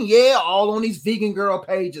was vegan. Yeah, all on these vegan girl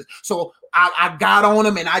pages. So I got on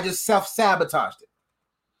them and I just self-sabotaged it.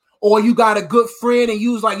 Or you got a good friend and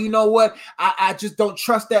you was like, you know what? I just don't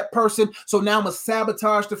trust that person. So now I'm going to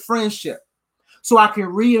sabotage the friendship so I can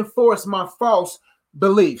reinforce my false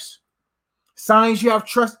beliefs. Signs you have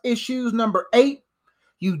trust issues. Number 8,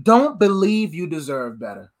 you don't believe you deserve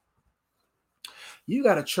better. You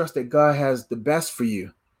got to trust that God has the best for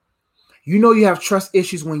you. You know you have trust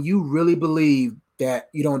issues when you really believe that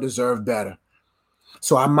you don't deserve better.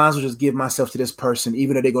 So I might as well just give myself to this person,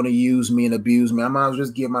 even though they're going to use me and abuse me. I might as well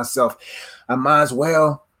just give myself. I might as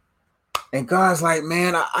well. And God's like,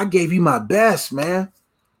 man, I gave you my best, man.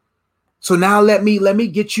 So now let me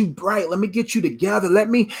get you bright. Let me get you together.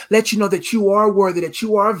 Let me let you know that you are worthy, that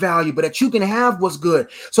you are valuable, that you can have what's good.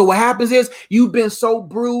 So what happens is you've been so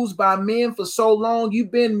bruised by men for so long.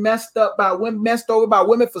 You've been messed over by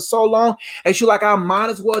women for so long. And you're like, I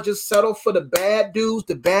might as well just settle for the bad dudes,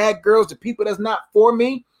 the bad girls, the people that's not for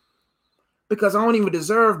me. Because I don't even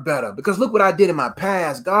deserve better. Because look what I did in my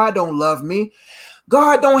past. God don't love me.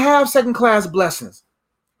 God don't have second-class blessings.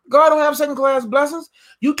 God don't have second-class blessings.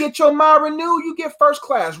 You get your mind renewed, you get first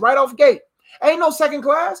class right off gate. Ain't no second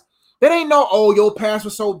class. There ain't no, oh, your past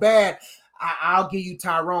was so bad. I'll give you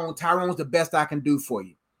Tyrone. Tyrone's the best I can do for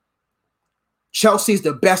you. Chelsea's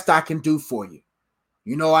the best I can do for you.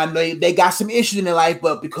 You know, I know they got some issues in their life,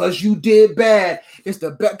 but because you did bad, it's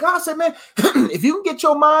the best. God said, man, if you can get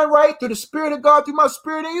your mind right through the Spirit of God, through my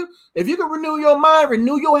Spirit in you, if you can renew your mind,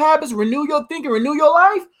 renew your habits, renew your thinking, renew your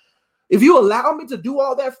life, if you allow me to do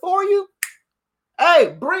all that for you,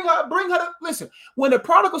 hey, bring her to, listen, when the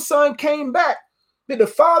prodigal son came back, did the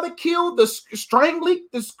father kill the strangly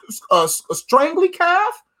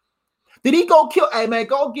calf? Did he go kill? Hey man,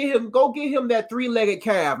 go get him that 3-legged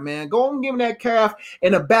calf, man. Go and give him that calf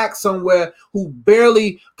in the back somewhere who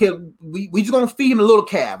barely can. We just gonna feed him a little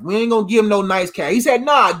calf. We ain't gonna give him no nice calf. He said,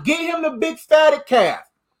 nah, get him the big fatted calf.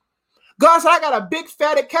 God said, I got a big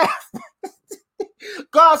fatted calf.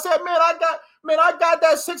 God said, man, I got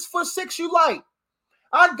that 6'6" you like.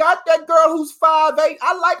 I got that girl who's 5'8".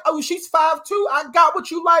 I like, oh, she's 5'2". I got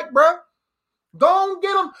what you like, bro. Go on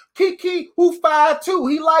get him Kiki, who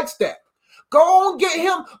 5'2". He likes that. Go on get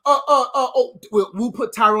him. We'll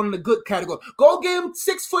put Tyrone in the good category. Go get him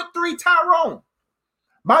 6'3" Tyrone.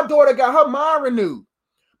 My daughter got her mind renewed.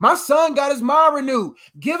 My son got his mind renewed.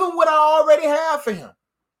 Give him what I already have for him.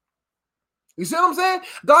 You see what I'm saying?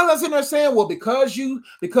 God's not sitting there saying, well, because you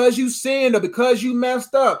sinned or because you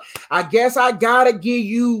messed up, I guess I gotta give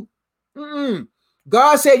you.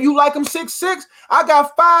 God said you like him 6'6". I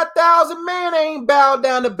got 5,000 men ain't bowed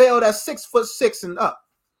down the bell that's 6'6" and up.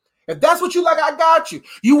 If that's what you like, I got you.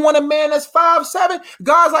 You want a man that's 5'7"?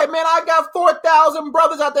 God's like, man, I got 4,000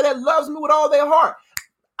 brothers out there that loves me with all their heart.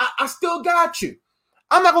 I still got you.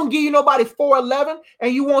 I'm not gonna give you nobody 4'11"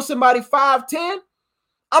 and you want somebody 5'10".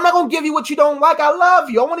 I'm not going to give you what you don't like. I love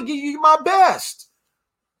you. I want to give you my best.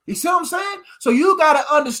 You see what I'm saying? So you got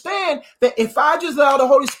to understand that if I just allow the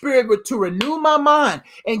Holy Spirit to renew my mind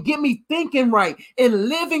and get me thinking right and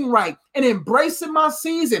living right and embracing my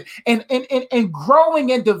season and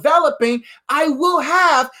growing and developing, I will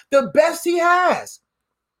have the best he has.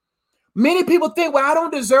 Many people think, well, I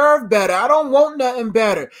don't deserve better. I don't want nothing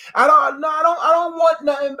better. I don't want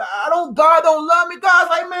nothing. God don't love me. God's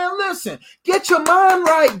like, man, listen, get your mind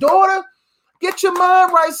right, daughter. Get your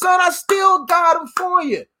mind right, son. I still got him for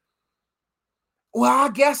you. Well, I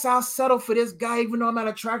guess I'll settle for this guy, even though I'm not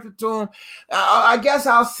attracted to him. I guess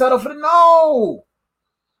I'll settle for no.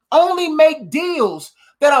 Only make deals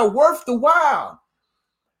that are worth the while.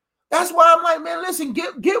 That's why I'm like, man, listen,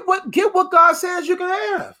 get what God says you can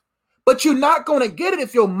have. But you're not going to get it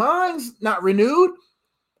if your mind's not renewed,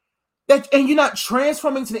 and you're not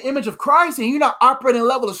transforming to the image of Christ, and you're not operating a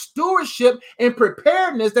level of stewardship and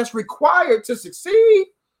preparedness that's required to succeed.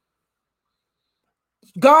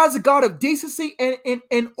 God's a God of decency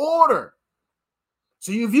and order.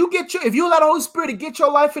 So if you allow the Holy Spirit to get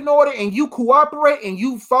your life in order and you cooperate and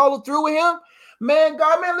you follow through with him, man,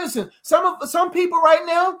 God, man, listen, some people right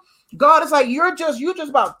now, God is like, you're just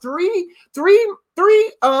about three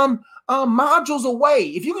modules away.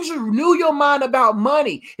 If you can just renew your mind about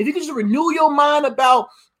money, if you can just renew your mind about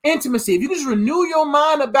intimacy, if you can just renew your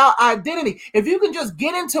mind about identity, if you can just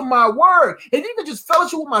get into my word, if you can just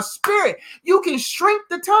fellowship with my spirit, you can shrink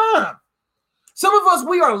the time. Some of us,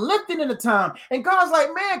 we are lifting in the time, and God's like,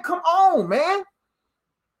 man, come on, man.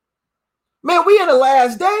 Man, we in the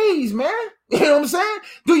last days, man. You know what I'm saying?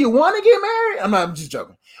 Do you want to get married? I'm just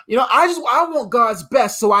joking. You know, I want God's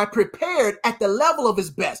best, so I prepared at the level of his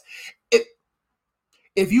best.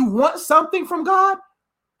 If you want something from God,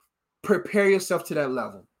 Prepare yourself to that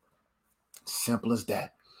level. Simple as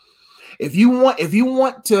that. If you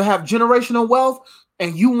want to have generational wealth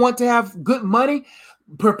and you want to have good money,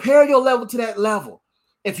 prepare your level to that level.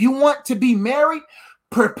 If you want to be married,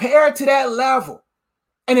 prepare to that level.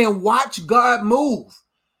 And then watch God move.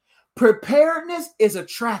 Preparedness is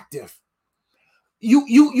attractive.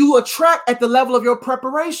 You attract at the level of your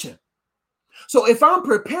preparation. So if I'm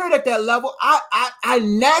prepared at that level, I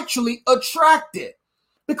naturally attract it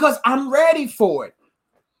because I'm ready for it.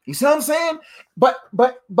 You see what I'm saying? But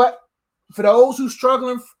for those who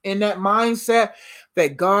struggling in that mindset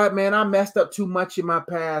that God, man, I messed up too much in my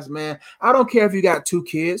past, man. I don't care if you got 2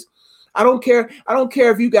 kids. I don't care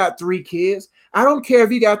if you got 3 kids. I don't care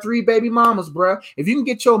if you got 3 baby mamas, bro. If you can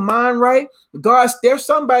get your mind right, God, there's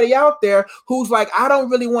somebody out there who's like, I don't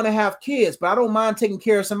really want to have kids, but I don't mind taking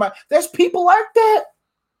care of somebody. There's people like that.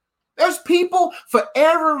 There's people for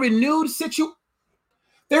every renewed situation.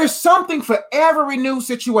 There's something for every renewed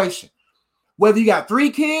situation. Whether you got 3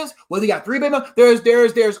 kids, whether you got 3 baby mamas,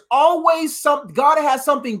 there's always something. God has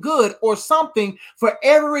something good or something for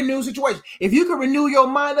every renewed situation. If you can renew your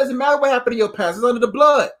mind, doesn't matter what happened in your past. It's under the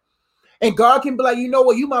blood. And God can be like, you know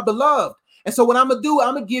what, you my beloved. And so what I'm going to do,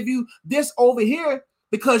 I'm going to give you this over here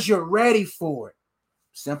because you're ready for it.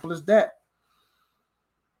 Simple as that.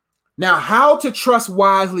 Now, how to trust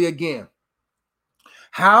wisely again.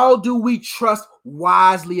 How do we trust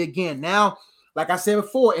wisely again? Now, like I said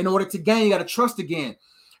before, in order to gain, you got to trust again.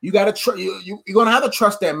 You got to you're going to have to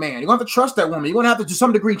trust that man. You're going to have to trust that woman. You're going to have to, to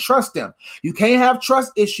some degree, trust them. You can't have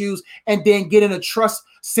trust issues and then get in a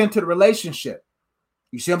trust-centered relationship.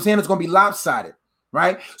 You see what I'm saying? It's going to be lopsided,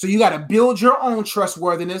 right? So you got to build your own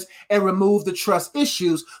trustworthiness and remove the trust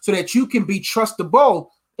issues so that you can be trustable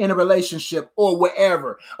in a relationship or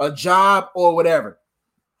wherever, a job or whatever.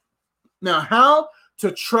 Now, how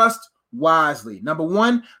to trust wisely? Number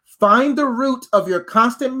 1, find the root of your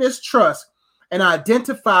constant mistrust and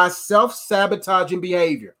identify self-sabotaging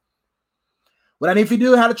behavior. What I need for you to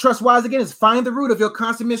do, how to trust wise again, is find the root of your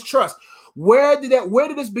constant mistrust. Where did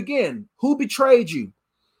this begin? Who betrayed you?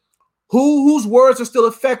 Whose words are still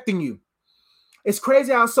affecting you? It's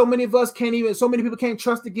crazy how so many people can't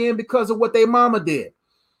trust again because of what their mama did.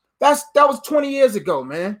 That was 20 years ago,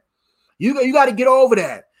 man. You got to get over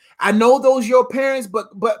that. I know those your parents,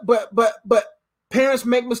 but parents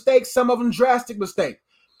make mistakes, some of them drastic mistakes.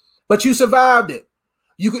 But you survived it.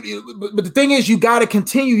 But the thing is, you got to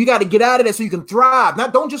continue. You got to get out of that so you can thrive.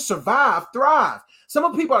 Don't just survive, thrive. Some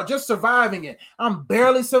of people are just surviving it. I'm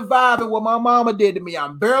barely surviving what my mama did to me.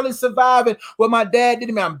 I'm barely surviving what my dad did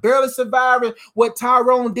to me. I'm barely surviving what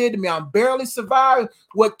Tyrone did to me. I'm barely surviving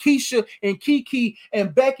what Keisha and Kiki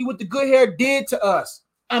and Becky with the good hair did to us.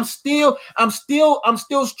 I'm still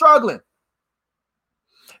struggling.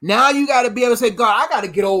 Now you got to be able to say, God, I got to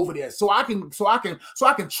get over this so I can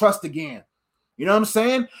trust again. You know what I'm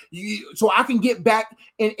saying? So I can get back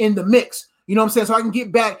in the mix. You know what I'm saying? So I can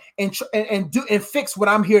get back and do and fix what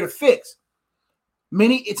I'm here to fix.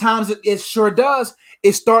 Many times it sure does.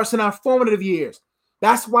 It starts in our formative years.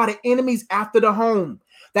 That's why the enemy's after the home.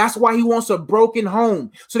 That's why he wants a broken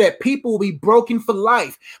home, so that people will be broken for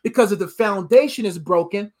life. Because if the foundation is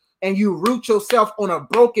broken and you root yourself on a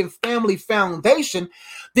broken family foundation,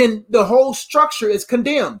 then the whole structure is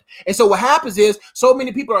condemned. And so what happens is so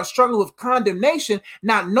many people are struggling with condemnation,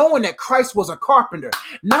 not knowing that Christ was a carpenter,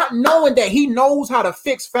 not knowing that he knows how to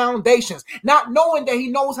fix foundations, not knowing that he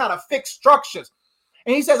knows how to fix structures.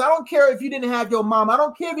 And he says, I don't care if you didn't have your mom. I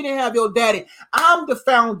don't care if you didn't have your daddy. I'm the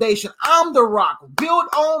foundation. I'm the rock. Build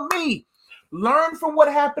on me. Learn from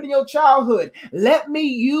what happened in your childhood. Let me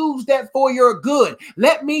use that for your good.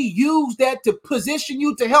 Let me use that to position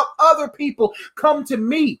you to help other people come to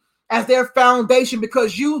me as their foundation,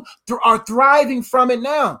 because you are thriving from it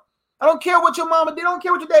now. I don't care what your mama did. I don't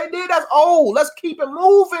care what your daddy did. That's old. Let's keep it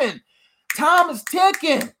moving. Time is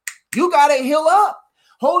ticking. You got to heal up.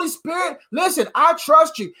 Holy Spirit, listen, I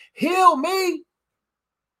trust you. Heal me.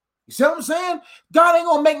 You see what I'm saying? God ain't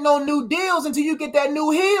going to make no new deals until you get that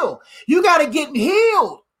new heal. You got to get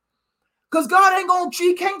healed. Because God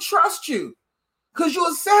he can't trust you. Because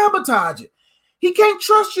you'll sabotage it. He can't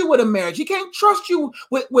trust you with a marriage. He can't trust you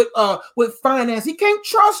with finance. He can't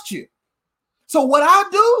trust you. So what I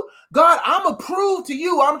do, God, I'm going to prove to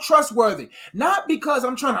you I'm trustworthy. Not because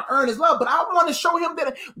I'm trying to earn his love, but I want to show him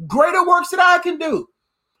that greater works that I can do.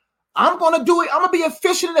 I'm going to do it. I'm going to be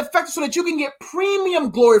efficient and effective so that you can get premium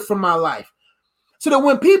glory from my life. So that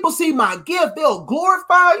when people see my gift, they'll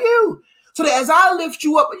glorify you. So that as I lift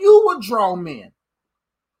you up, you will draw men.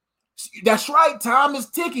 That's right. Time is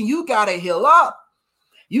ticking. You got to heal up.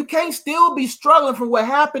 You can't still be struggling from what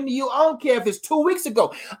happened to you. I don't care if it's 2 weeks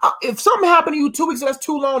ago. If something happened to you 2 weeks ago, that's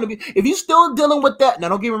too long. If you're still dealing with that, now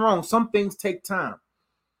don't get me wrong, some things take time.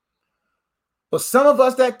 But some of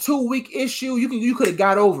us, that 2-week issue, you could have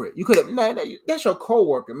got over it. You could have, man, that's your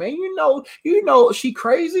coworker, man. You know she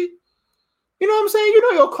crazy. You know what I'm saying? You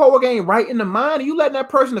know your coworker ain't right in the mind, and you letting that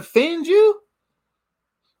person offend you.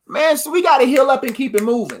 Man, so we got to heal up and keep it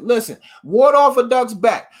moving. Listen, ward off a duck's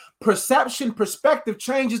back. Perspective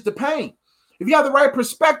changes the pain. If you have the right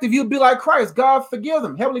perspective, you'll be like Christ. God, forgive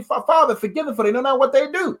them. Heavenly Father, forgive them, for they know not what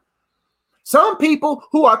they do. Some people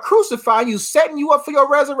who are crucifying you, setting you up for your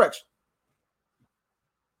resurrection.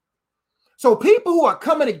 So people who are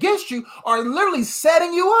coming against you are literally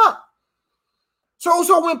setting you up.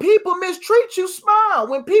 So when people mistreat you, smile.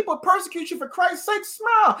 When people persecute you for Christ's sake,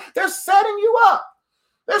 smile. They're setting you up.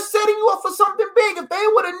 They're setting you up for something big. If they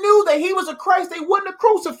would have knew that he was a Christ, they wouldn't have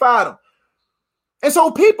crucified him. And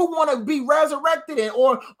so people want to be resurrected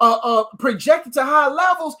or projected to high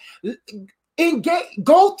levels.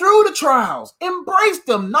 Go through the trials, embrace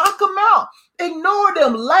them, knock them out, ignore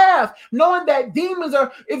them, laugh, knowing that demons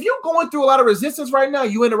are, if you're going through a lot of resistance right now,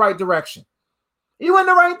 you're in the right direction. You're in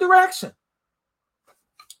the right direction.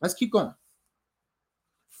 Let's keep going.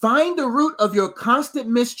 Find the root of your constant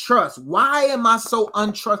mistrust. Why am I so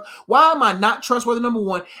untrust? Why am I not trustworthy? Number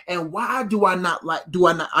one, and why do I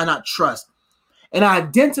not trust? And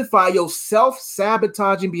identify your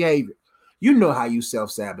self-sabotaging behavior. You know how you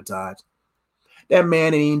self-sabotage. That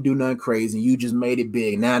man didn't even do nothing crazy. You just made it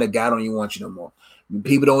big. Now the guy don't even want you no more.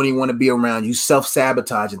 People don't even want to be around you.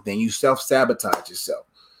 Self-sabotaging thing. You self-sabotage yourself.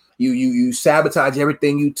 You sabotage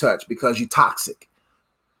everything you touch because you're toxic.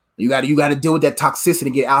 You got to deal with that toxicity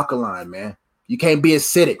and get alkaline, man. You can't be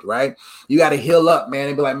acidic, right? You got to heal up, man,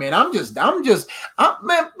 and be like, man,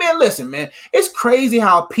 man, listen, man. It's crazy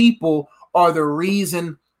how people are the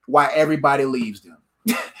reason why everybody leaves them.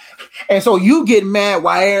 And so you get mad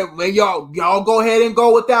why y'all go ahead and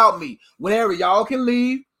go without me. Whenever y'all can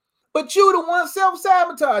leave. But you the one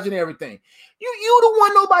self-sabotaging everything. You the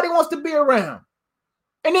one nobody wants to be around.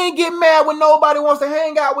 And then get mad when nobody wants to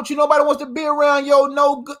hang out with you. Nobody wants to be around your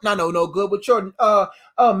no good, but your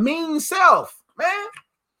mean self, man.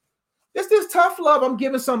 It's this tough love I'm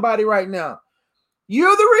giving somebody right now.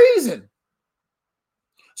 You're the reason.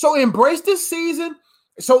 So embrace this season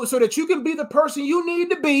so that you can be the person you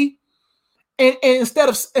need to be. And instead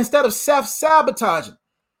of self-sabotaging.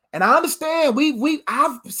 And I understand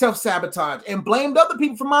I've self-sabotaged and blamed other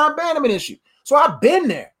people for my abandonment issue. So I've been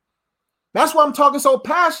there. That's why I'm talking so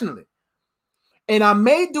passionately. And I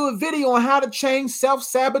may do a video on how to change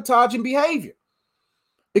self-sabotaging behavior.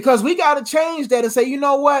 Because we got to change that and say, you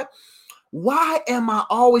know what? Why am I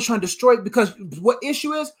always trying to destroy it? Because what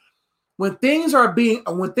issue is, when things are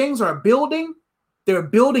building, they're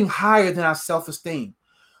building higher than our self-esteem.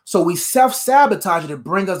 So we self-sabotage it to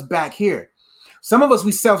bring us back here. Some of us,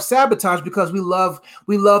 we self-sabotage because we love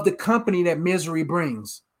the company that misery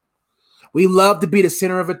brings. We love to be the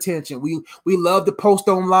center of attention. We love to post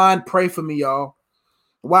online, pray for me, y'all.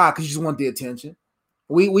 Why? Because you just want the attention.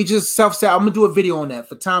 We just self-sabotage. I'm going to do a video on that.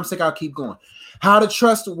 For time's sake, I'll keep going. How to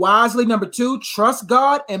trust wisely. Number 2, trust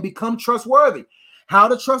God and become trustworthy. How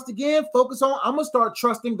to trust again? Focus on, I'm going to start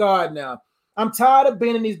trusting God now. I'm tired of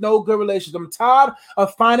being in these no good relationships. I'm tired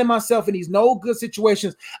of finding myself in these no good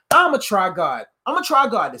situations. I'm going to try God. I'm going to try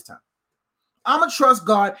God this time. I'm going to trust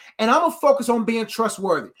God, and I'm going to focus on being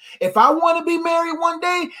trustworthy. If I want to be married one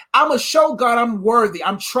day, I'm going to show God I'm worthy.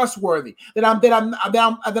 I'm trustworthy, that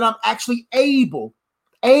I'm actually able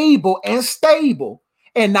and stable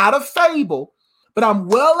and not a fable, but I'm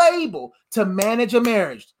well able to manage a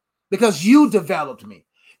marriage because you developed me.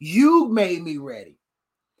 You made me ready.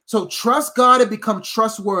 So trust God and become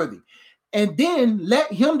trustworthy. And then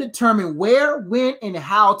let him determine where, when, and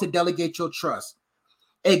how to delegate your trust.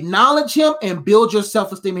 Acknowledge him and build your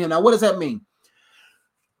self-esteem in him. Now, what does that mean?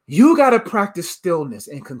 You got to practice stillness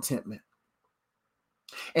and contentment.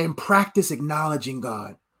 And practice acknowledging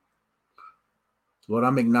God. Lord,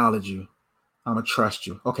 I'm acknowledge you. I'm going to trust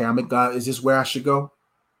you. Okay, God, is this where I should go?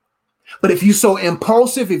 But if you're so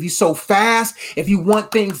impulsive, if you're so fast, if you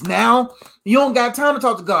want things now, you don't got time to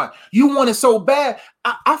talk to God. You want it so bad.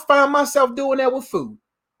 I find myself doing that with food.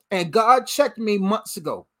 And God checked me months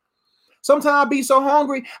ago. Sometimes I be so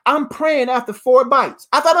hungry, I'm praying after 4 bites.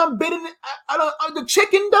 I thought I'm bidding the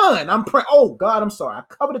chicken done. I'm praying. Oh, God, I'm sorry. I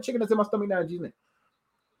covered the chicken that's in my stomach now in Jesus' name.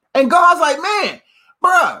 And God's like, man,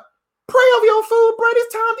 bruh, pray over your food, bruh.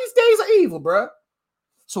 These days are evil, bruh.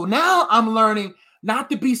 So now I'm learning not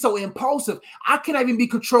to be so impulsive. I cannot even be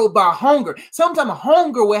controlled by hunger. Sometimes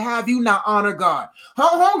hunger will have you not honor God.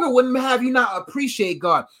 Hunger wouldn't have you not appreciate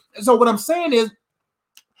God. So what I'm saying is,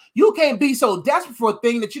 you can't be so desperate for a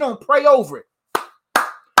thing that you don't pray over it.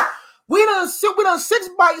 We done 6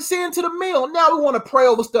 bites into the meal. Now we want to pray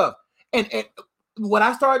over stuff. And what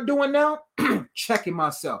I start doing now, checking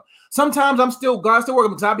myself. Sometimes God's still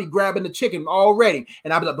working because I'll be grabbing the chicken already.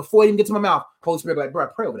 And I'll be like, before it even gets to my mouth, Holy Spirit be like, bro,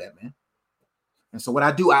 pray over that, man. And so what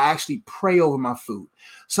I do, I actually pray over my food.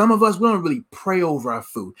 Some of us, we don't really pray over our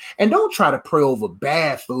food. And don't try to pray over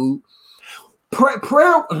bad food.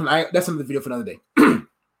 Prayer, that's another video for another day.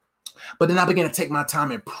 But then I began to take my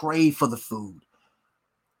time and pray for the food.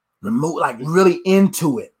 Really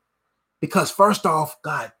into it. Because first off,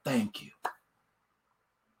 God, thank you.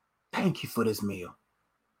 Thank you for this meal.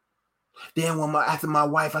 Then after my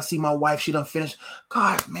wife, I see my wife, she done finished.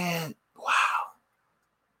 God, man, wow.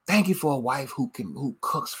 Thank you for a wife who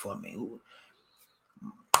cooks for me.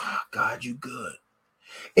 God, you good.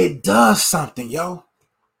 It does something, yo.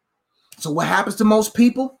 So what happens to most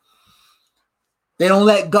people? They don't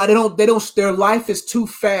let God, their life is too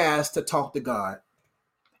fast to talk to God.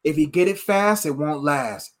 If you get it fast, it won't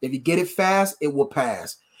last. If you get it fast, it will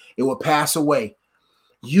pass. It will pass away.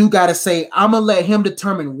 You got to say, I'm going to let him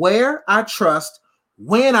determine where I trust,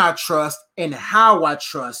 when I trust, and how I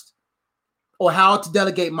trust, or how to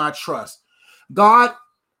delegate my trust. God,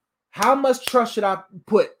 how much trust should I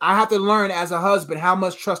put? I have to learn as a husband how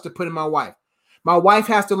much trust to put in my wife. My wife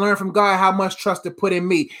has to learn from God how much trust to put in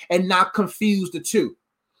me and not confuse the two.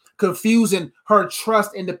 Confusing her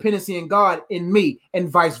trust and dependency in God in me and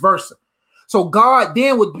vice versa. So God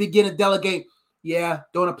then would begin to delegate, yeah,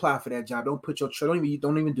 don't apply for that job. Don't put your trust, don't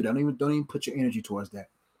even do that. Don't even put your energy towards that.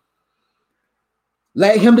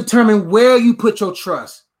 Let him determine where you put your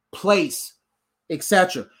trust, place,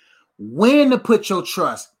 etc. When to put your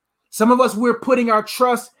trust. Some of us, we're putting our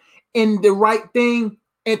trust in the right thing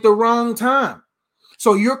at the wrong time.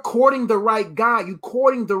 So you're courting the right guy, you're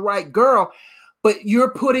courting the right girl, but you're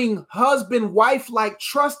putting husband, wife like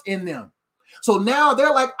trust in them. So now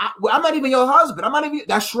they're like, I'm not even your husband. I'm not even.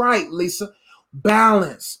 That's right, Lisa.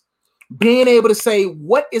 Balance. Being able to say,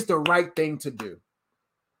 what is the right thing to do?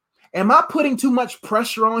 Am I putting too much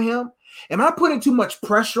pressure on him? Am I putting too much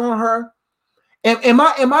pressure on her? Am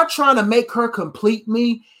I trying to make her complete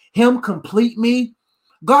me? Him complete me?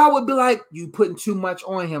 God would be like, you putting too much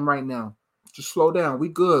on him right now. Just slow down. We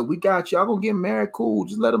good. We got you. I'm gonna get married. Cool.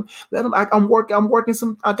 Just let him. I'm working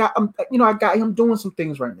some. I got him doing some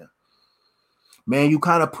things right now. Man, you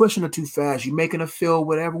kind of pushing her too fast. You making her feel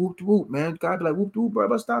whatever. Whoop whoop, man. God be like, whoop whoop, bro.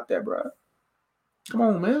 Let's stop that, bro. Come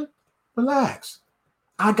on, man. Relax.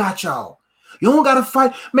 I got y'all. You don't gotta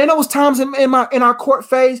fight, man. There was times in our court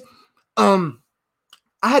phase, I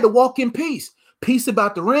had to walk in peace. Peace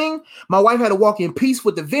about the ring. My wife had to walk in peace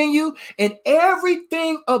with the venue, and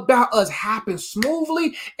everything about us happened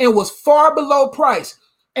smoothly and was far below price.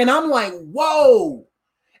 And I'm like, whoa.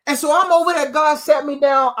 And so I'm over there. God sat me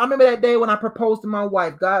down. I remember that day when I proposed to my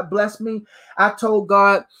wife. God blessed me. I told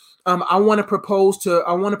God, I want to propose to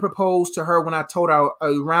her when I told her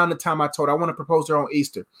around the time I told her I want to propose to her on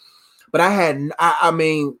Easter. But and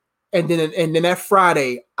then that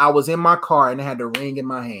Friday I was in my car and I had the ring in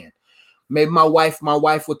my hand. Maybe my wife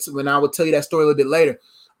would, when I would tell you that story a little bit later,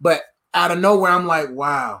 but out of nowhere, I'm like,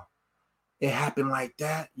 wow, it happened like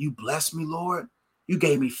that. You blessed me, Lord. You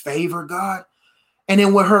gave me favor, God. And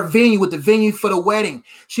then with the venue for the wedding,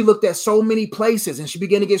 she looked at so many places and she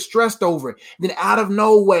began to get stressed over it. Then out of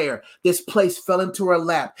nowhere, this place fell into her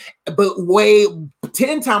lap, but way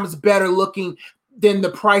 10 times better looking than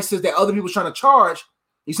the prices that other people were trying to charge.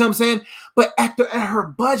 You see what I'm saying? But at her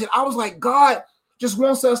budget, I was like, God just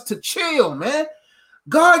wants us to chill, man.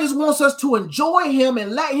 God just wants us to enjoy him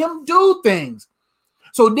and let him do things.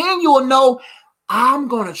 So then you'll know I'm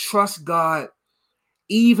going to trust God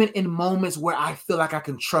even in moments where I feel like I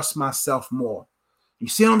can trust myself more. You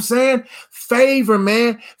see what I'm saying? Favor,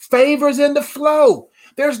 man. Favor's in the flow.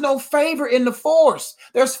 There's no favor in the force.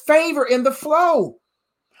 There's favor in the flow.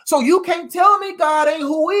 So you can't tell me God ain't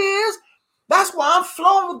who he is. That's why I'm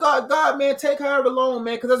flowing with God. God, man, take however long,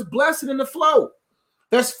 man, because there's blessing in the flow.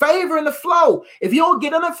 There's favor in the flow. If you don't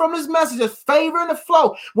get anything from this message, there's favor in the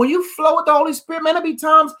flow. When you flow with the Holy Spirit, man, there'll be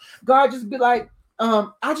times God just be like,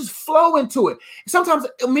 I just flow into it. Sometimes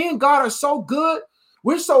me and God are so good.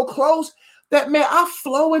 We're so close that, man, I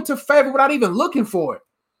flow into favor without even looking for it.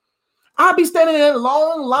 I'll be standing in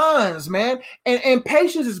long lines, man. And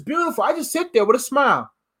patience is beautiful. I just sit there with a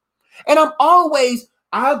smile. And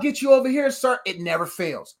I'll get you over here, sir. It never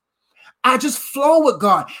fails. I just flow with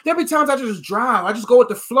God. There be times I just drive. I just go with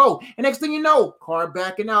the flow. And next thing you know, car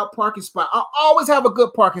backing out, parking spot. I always have a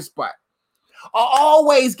good parking spot. I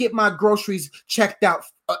always get my groceries checked out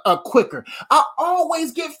quicker. I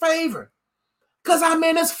always get favor because I'm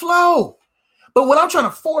in this flow. But when I'm trying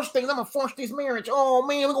to force things, I'm going to force this marriage. Oh,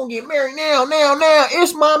 man, we're going to get married now.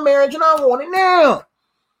 It's my marriage and I want it now.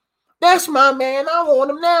 That's my man. I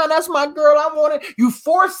want him now. That's my girl. I want it. You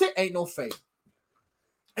force it, ain't no favor.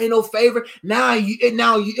 Ain't no favor. Now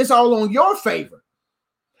it's all on your favor.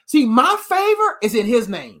 See, my favor is in his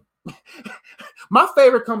name. My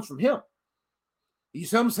favor comes from him. You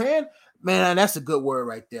see what I'm saying? Man, that's a good word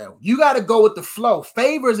right there. You got to go with the flow.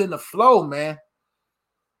 Favor's in the flow, man.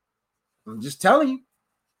 I'm just telling you.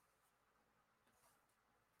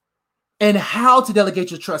 And how to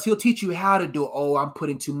delegate your trust. He'll teach you how to do it. Oh, I'm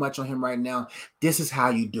putting too much on him right now. This is how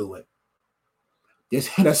you do it.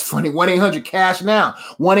 That's funny. 1-800-CASH now.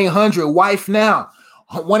 1-800-WIFE now.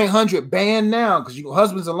 1-800-BAN now. Because your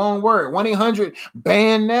husband's a long word.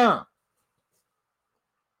 1-800-BAN now.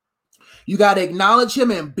 You got to acknowledge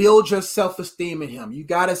him and build your self-esteem in him. You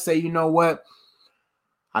got to say, you know what?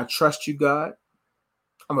 I trust you, God.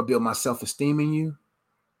 I'm going to build my self-esteem in you.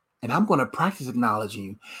 And I'm going to practice acknowledging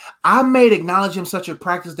you. I made acknowledging him such a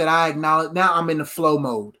practice that I acknowledge. Now I'm in the flow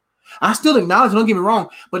mode. I still acknowledge, don't get me wrong,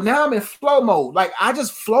 but now I'm in flow mode. Like I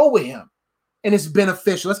just flow with him and it's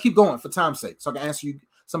beneficial. Let's keep going for time's sake so I can answer you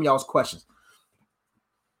some of y'all's questions.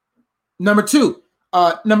 Number 3,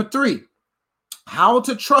 how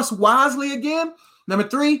to trust wisely again. Number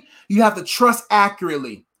 3, you have to trust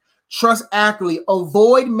accurately. Trust accurately.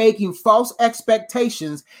 Avoid making false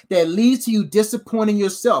expectations that leads to you disappointing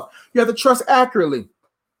yourself. You have to trust accurately.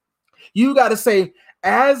 You got to say,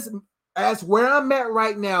 as where I'm at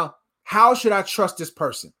right now, how should I trust this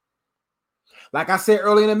person? Like I said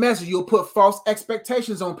earlier in the message, you'll put false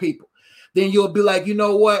expectations on people. Then you'll be like, you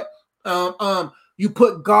know what? You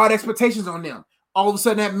put God expectations on them. All of a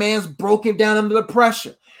sudden, that man's broken down under the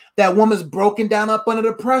pressure. That woman's broken down up under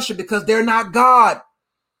the pressure because they're not God.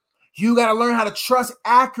 You got to learn how to trust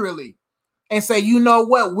accurately and say, you know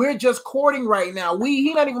what? We're just courting right now.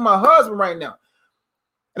 He's not even my husband right now.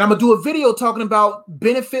 And I'm going to do a video talking about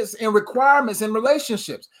benefits and requirements in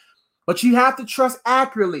relationships. But you have to trust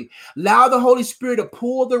accurately. Allow the Holy Spirit to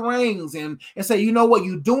pull the reins and say, you know what?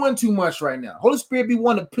 You're doing too much right now. Holy Spirit be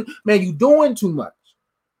one to, man, you're doing too much.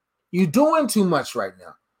 You're doing too much right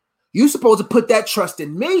now. You're supposed to put that trust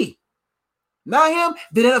in me, not him.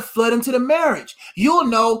 Then it'll flood into the marriage. You'll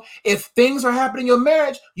know if things are happening in your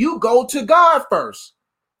marriage, you go to God first.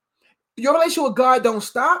 Your relationship with God don't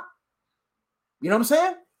stop. You know what I'm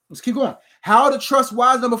saying? Let's keep going. How to trust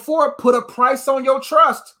wise. Number 4, put a price on your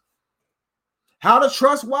trust. How to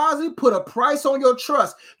trust wisely, put a price on your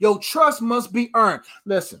trust. Your trust must be earned.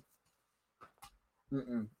 Listen.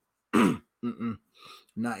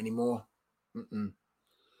 Not anymore.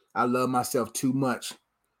 I love myself too much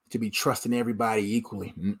to be trusting everybody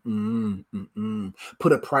equally.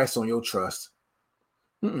 Put a price on your trust.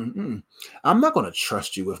 I'm not going to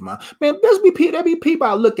trust you with my... Man, there'll be people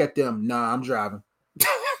I look at them. Nah, I'm driving.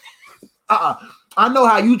 I know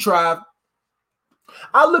how you drive.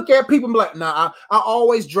 I look at people and be like, nah, I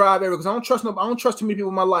always drive everywhere because I don't trust too many people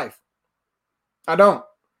in my life. I don't.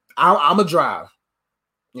 I'm a drive.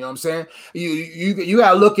 You know what I'm saying? You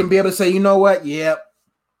gotta look and be able to say, you know what? Yeah,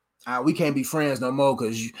 we can't be friends no more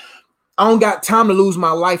because I don't got time to lose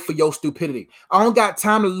my life for your stupidity. I don't got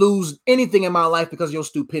time to lose anything in my life because of your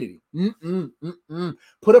stupidity.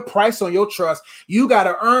 Put a price on your trust. You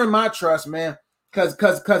gotta earn my trust, man, because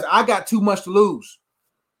I got too much to lose.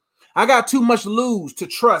 I got too much to lose to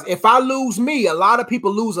trust. If I lose me, a lot of people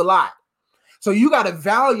lose a lot. So you got to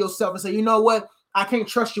value yourself and say, you know what? I can't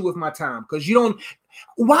trust you with my time because you don't.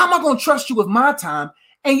 Why am I going to trust you with my time?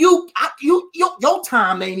 And your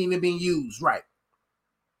time ain't even being used right.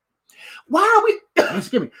 Why are we,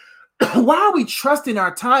 excuse me, why are we trusting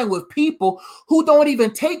our time with people who don't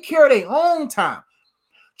even take care of their own time?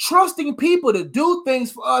 Trusting people to do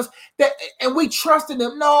things for us and we trusting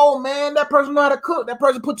them. No, man, that person know how to cook. That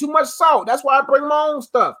person put too much salt. That's why I bring my own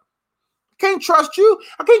stuff. Can't trust you.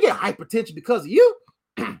 I can't get hypertension because of you.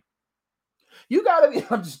 You got to be,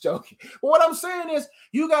 I'm just joking. But what I'm saying is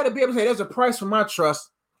you got to be able to say there's a price for my trust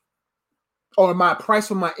or my price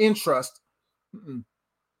for my interest.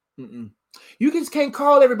 You just can't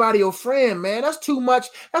call everybody your friend, man. That's too much.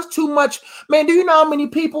 That's too much. Man, do you know how many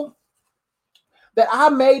people that I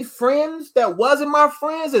made friends that wasn't my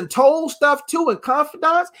friends and told stuff to and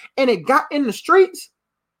confidants and it got in the streets?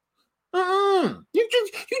 You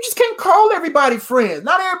just can't call everybody friends.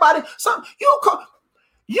 Not everybody.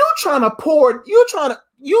 You trying to pour.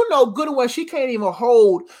 You know good and well she can't even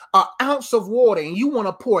hold an ounce of water, and you want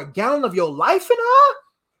to pour a gallon of your life in her?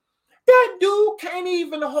 That dude can't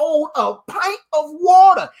even hold a pint of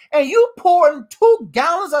water, and you pouring 2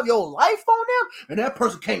 gallons of your life on them, and that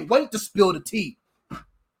person can't wait to spill the tea.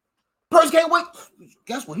 Person can't wait.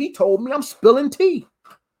 Guess what he told me? I'm spilling tea.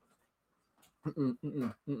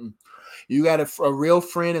 You got a real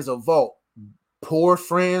friend is a vault. Poor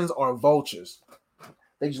friends are vultures.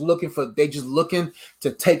 They just looking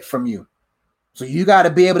to take from you. So you got to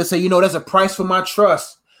be able to say, there's a price for my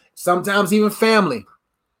trust. Sometimes even family.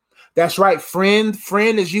 That's right. Friend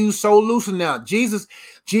is used so loosely now. Jesus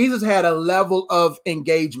had a level of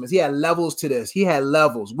engagements. He had levels to this. He had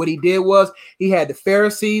levels. What he did was he had the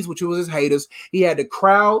Pharisees, which was his haters. He had the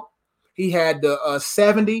crowd. He had the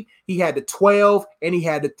 70. He had the 12, and he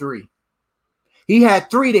had the 3. He had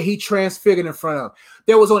 3 that he transfigured in front of.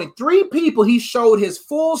 There was only 3 people he showed his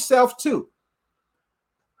full self to.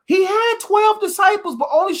 He had 12 disciples, but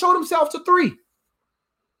only showed himself to 3.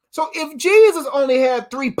 So if Jesus only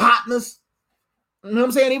had 3 partners, you know what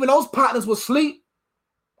I'm saying? Even those partners were asleep,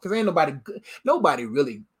 because ain't nobody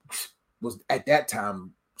really was at that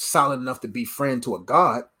time solid enough to be friend to a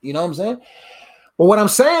God. You know what I'm saying? But what I'm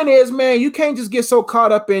saying is, man, you can't just get so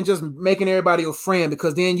caught up in just making everybody your friend,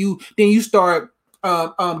 because then you start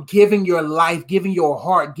giving your life, giving your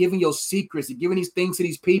heart, giving your secrets, and giving these things to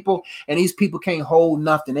these people, and these people can't hold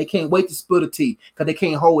nothing. They can't wait to spill the tea because they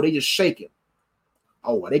can't hold. They just shake it.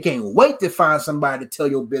 Oh, they can't wait to find somebody to tell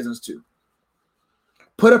your business to.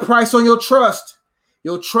 Put a price on your trust.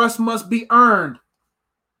 Your trust must be earned.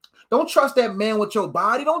 Don't trust that man with your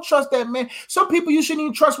body. Don't trust that man. Some people you shouldn't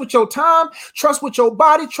even trust with your time, trust with your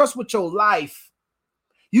body, trust with your life.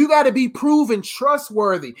 You got to be proven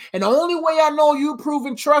trustworthy. And the only way I know you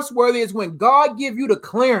proven trustworthy is when God give you the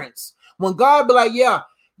clearance. When God be like, yeah,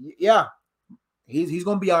 he's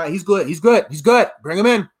going to be all right. He's good. Bring him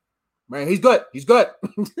in. Man, he's good. She's good.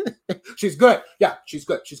 Yeah, she's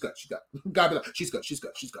good. God be like, she's good.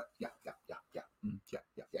 Yeah.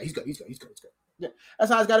 He's good. Yeah,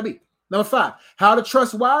 that's how it's got to be. Number 5, how to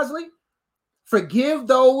trust wisely. Forgive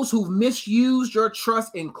those who've misused your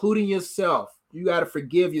trust, including yourself. You got to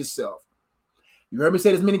forgive yourself. You heard me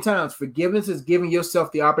say this many times. Forgiveness is giving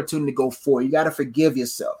yourself the opportunity to go forward. You got to forgive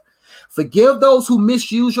yourself. Forgive those who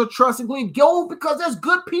misuse your trust, including because there's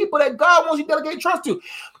good people that God wants you to delegate trust to.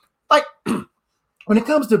 Like, when it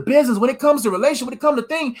comes to business, when it comes to relationship, when it comes to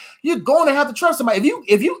things, you're going to have to trust somebody.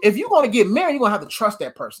 If you're going to get married, you're going to have to trust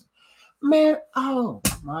that person. Man, oh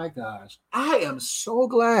my gosh. I am so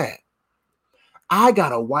glad I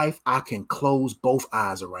got a wife I can close both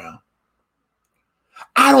eyes around.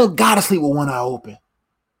 I don't got to sleep with one eye open.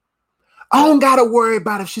 I don't got to worry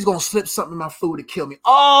about if she's going to slip something in my food to kill me.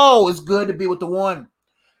 Oh, it's good to be with the one.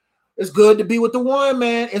 It's good to be with the one,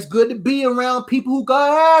 man. It's good to be around people who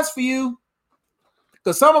God has for you.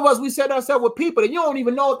 Because some of us, we set ourselves with people that you don't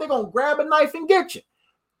even know if they're going to grab a knife and get you.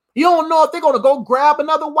 You don't know if they're going to go grab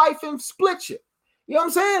another wife and split you. You know what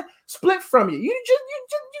I'm saying? Split from you. You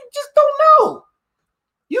just don't know.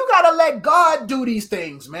 You got to let God do these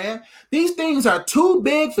things, man. These things are too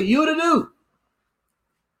big for you to do.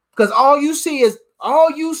 Because all you see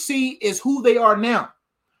is who they are now.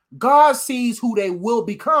 God sees who they will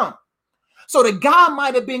become. So the guy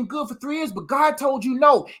might have been good for 3 years, but God told you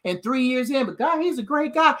no. And 3 years in, but God, he's a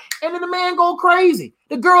great guy. And then the man go crazy.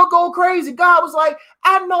 The girl go crazy. God was like,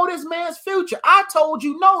 I know this man's future. I told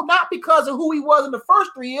you no, not because of who he was in the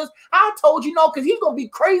first 3 years. I told you no, because he's going to be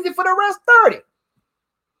crazy for the rest 30.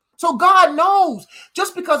 So God knows.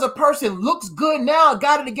 Just because a person looks good now,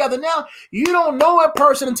 got it together now, you don't know a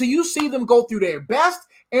person until you see them go through their best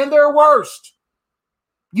and their worst.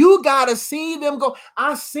 You got to see them go.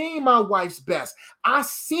 I seen my wife's best. I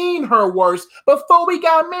seen her worst before we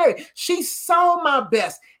got married. She saw my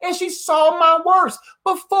best and she saw my worst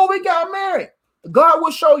before we got married. God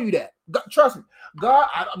will show you that. God, trust me. God,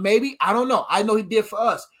 I don't know. I know he did for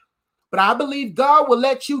us. But I believe God will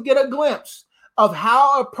let you get a glimpse of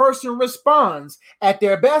how a person responds at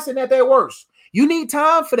their best and at their worst. You need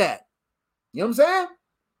time for that. You know what I'm saying?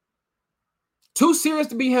 Too serious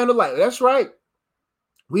to be handled lightly. That's right.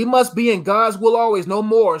 We must be in God's will always. No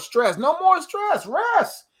more stress. No more stress.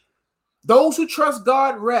 Rest. Those who trust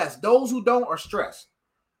God rest. Those who don't are stressed.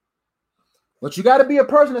 But you got to be a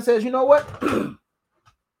person that says, you know what?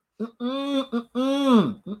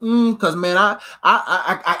 Because man,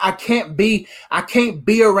 I can't be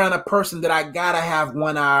around a person that I gotta have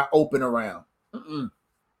one eye open around.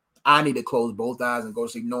 I need to close both eyes and go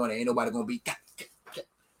sleep knowing there ain't nobody gonna be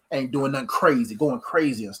ain't doing nothing crazy, going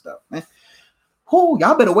crazy and stuff, man.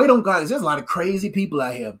 Y'all better wait on God. There's a lot of crazy people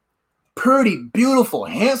out here. Pretty, beautiful,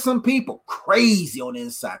 handsome people, crazy on the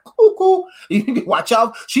inside. Cuckoo. You can watch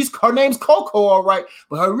out. Her name's Coco, all right,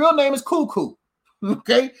 but her real name is Cuckoo.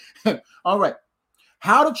 Okay. All right.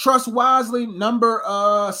 How to trust wisely. Number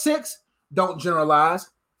 6. Don't generalize.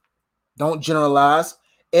 Don't generalize.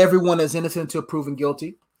 Everyone is innocent until proven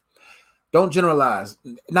guilty. Don't generalize.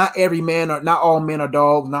 Not all men are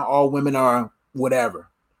dogs. Not all women are whatever.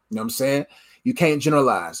 You know what I'm saying? You can't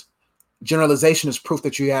generalize. Generalization is proof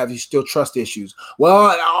that you still trust issues.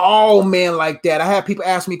 Well, all men like that. I have people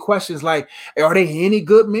ask me questions like, are they any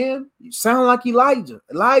good men? You sound like Elijah.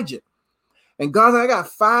 And God's like, I got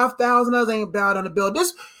 5,000 others ain't bowed on the bill. Do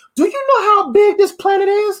you know how big this planet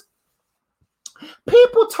is?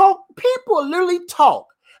 People literally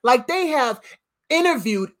talk like they have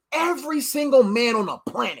interviewed every single man on the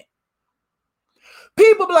planet.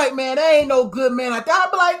 People be like, man, there ain't no good man like that.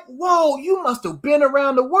 I be like, whoa, you must have been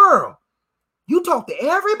around the world. You talk to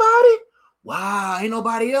everybody? Wow, ain't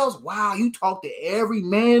nobody else? Wow, you talk to every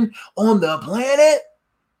man on the planet?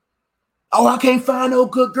 Oh, I can't find no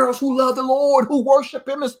good girls who love the Lord, who worship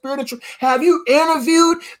him in spirit and truth. Have you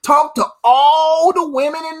talked to all the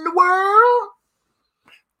women in the world?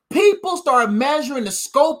 People start measuring the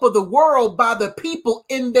scope of the world by the people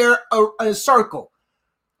in their circle.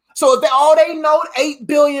 So if they know 8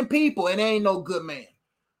 billion people and there ain't no good man.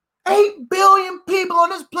 8 billion people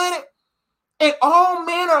on this planet. And all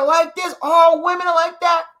men are like this, all women are like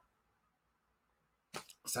that.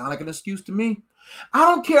 Sound like an excuse to me. I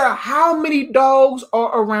don't care how many dogs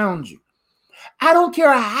are around you. I don't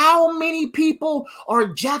care how many people are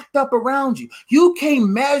jacked up around you. You can't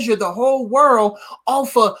measure the whole world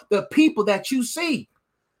off of the people that you see.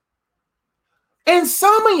 And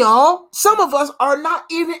some of us are not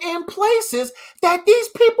even in places that these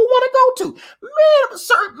people want to go to. Man,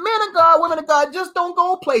 certain men of God, women of God just don't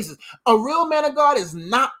go places. A real man of God is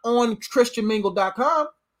not on ChristianMingle.com.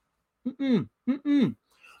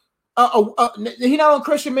 He's not on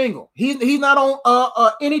Christian Mingle. He's not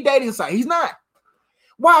on any dating site. He's not.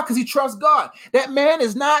 Why? Because he trusts God. That man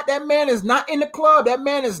is not in the club. That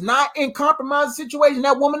man is not in compromised situation.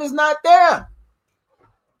 That woman is not there.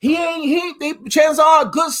 Chances are a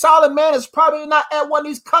good solid man is probably not at one of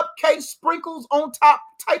these cupcake sprinkles on top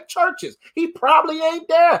type churches. He probably ain't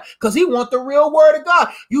there because he wants the real word of God.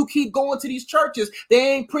 You keep going to these churches,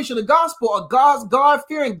 they ain't preaching the gospel. A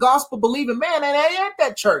God-fearing, gospel-believing man, and they ain't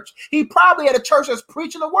that church. He probably at a church that's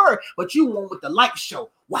preaching the word, but you want with the light show.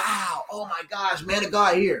 Wow, oh my gosh, man of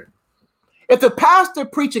God here. If the pastor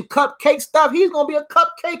preaching cupcake stuff, he's going to be a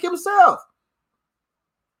cupcake himself.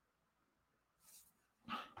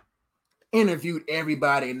 Interviewed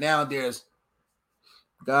everybody, and now there's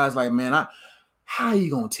guys like, man, how are you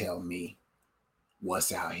gonna tell me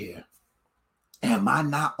what's out here? Am I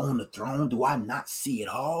not on the throne? Do I not see it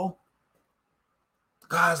all?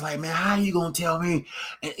 Guys like, man, how are you gonna tell me?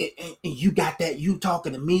 And you got that, you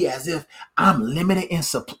talking to me as if I'm limited in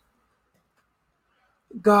supply.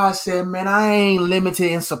 God said, man, I ain't limited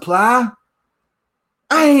in supply.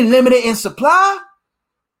 I ain't limited in supply.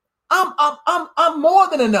 I'm more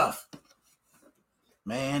than enough.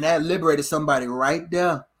 Man, that liberated somebody right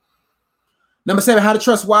there. Number 7, how to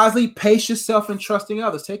trust wisely. Pace yourself in trusting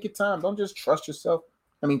others. Take your time. Don't just trust yourself.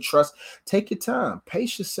 Trust. Take your time.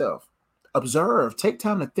 Pace yourself. Observe. Take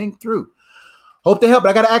time to think through. Hope they help. But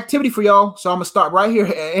I got an activity for y'all. So I'm going to start right here.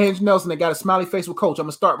 Angie Nelson, they got a smiley face with Coach. I'm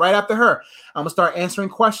going to start right after her. I'm going to start answering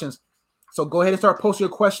questions. So go ahead and start posting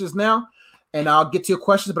your questions now. And I'll get to your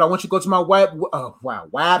questions, but I want you to go to my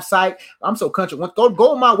website. I'm so country. Go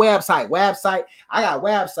to my website. I got a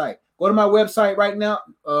website. Go to my website right now,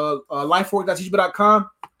 lifework.teachable.com.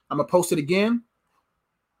 I'm going to post it again.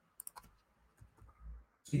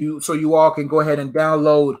 So you all can go ahead and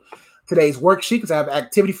download today's worksheet because I have an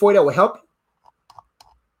activity for you that will help you.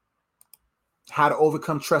 How to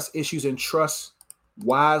overcome trust issues and trust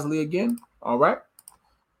wisely again. All right.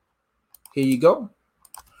 Here you go.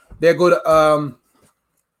 There, go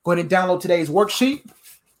ahead and download today's worksheet.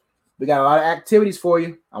 We got a lot of activities for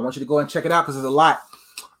you. I want you to go and check it out because there's a lot.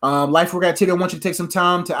 Life work activity. I want you to take some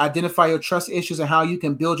time to identify your trust issues and how you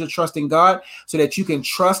can build your trust in God so that you can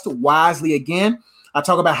trust wisely again. I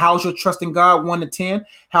talk about how's your trust in God, 1 to 10.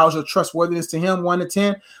 How's your trustworthiness to him, 1 to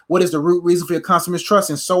 10. What is the root reason for your constant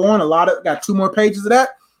mistrust, and so on. Got 2 more pages of that.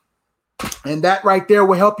 And that right there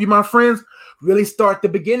will help you, my friends, really start the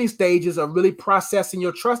beginning stages of really processing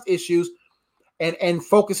your trust issues and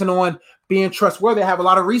focusing on being trustworthy. I have a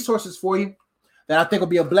lot of resources for you that I think will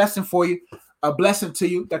be a blessing for you, a blessing to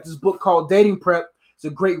you. Got this book called Dating Prep. It's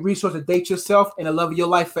a great resource to date yourself and the love of your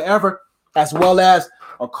life forever. as well as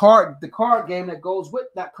the card game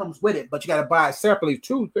that comes with it, but you got to buy it separately.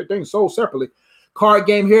 Two things sold separately. Card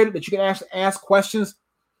game here that you can ask questions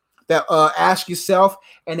that ask yourself,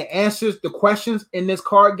 and the questions in this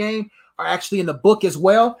card game are actually in the book as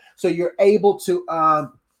well. So you're able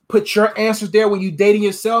to put your answers there when you're dating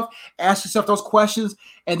yourself. Ask yourself those questions,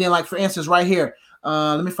 and then, like, for instance, right here,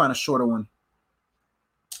 let me find a shorter one.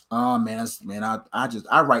 Oh man,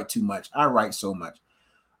 I write too much. I write so much.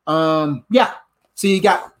 Yeah. So you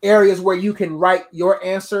got areas where you can write your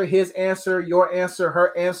answer, his answer, your answer,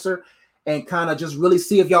 her answer, and kind of just really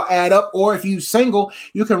see if y'all add up. Or if you're single,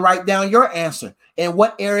 you can write down your answer. And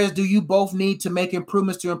what areas do you both need to make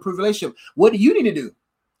improvements to improve relationship? What do you need to do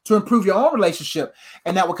to improve your own relationship?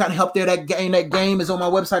 And that will kind of help there. That game is on my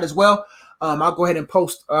website as well. I'll go ahead and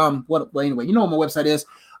post anyway, you know what my website is.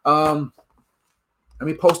 Let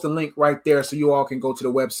me post a link right there so you all can go to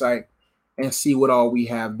the website and see what all we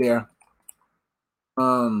have there.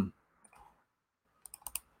 So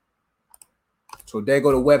there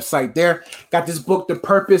go the website there. Got this book, The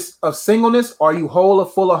Purpose of Singleness. Are you whole or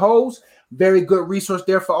full of hoes? Very good resource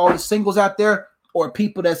there for all the singles out there or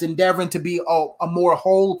people that's endeavoring to be a more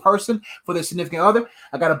whole person for their significant other.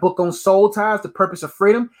 I got a book on soul ties, The Purpose of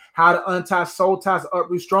Freedom, How to Untie Soul Ties,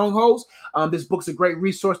 Uproot Strongholds. This book's a great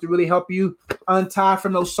resource to really help you untie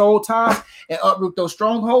from those soul ties and uproot those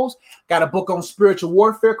strongholds. Got a book on spiritual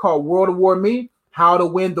warfare called World of War Me, How to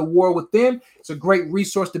Win the War Within. It's a great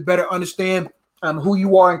resource to better understand who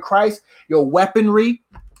you are in Christ, your weaponry,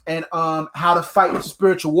 and how to fight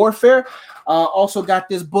spiritual warfare. Also got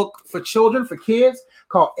this book for children, for kids,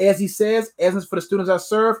 called As He Says, Essence for the Students I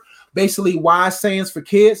Serve. Basically, wise sayings for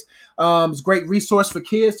kids. It's a great resource for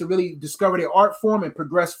kids to really discover their art form and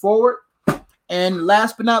progress forward. And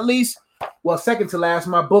last but not least, well, second to last,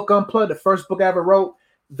 my book Unplugged, the first book I ever wrote.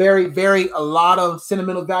 A lot of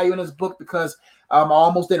sentimental value in this book because I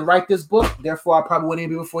almost didn't write this book. Therefore, I probably wouldn't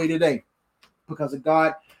even be before you today because of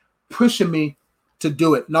God pushing me to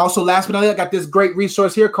do it. And also, last but not least, I got this great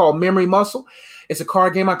resource here called Memory Muscle. It's a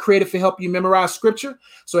card game I created to help you memorize scripture.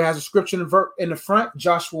 So it has a scripture in the front,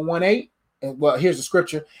 Joshua 1:8. And well, here's the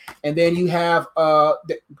scripture. And then you have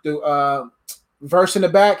the verse in the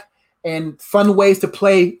back and fun ways to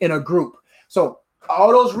play in a group. So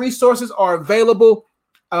all those resources are available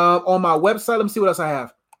on my website. Let me see what else I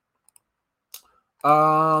have.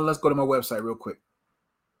 Let's go to my website real quick.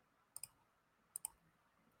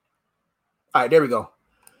 All right, there we go.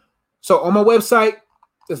 So on my website,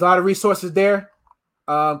 there's a lot of resources there.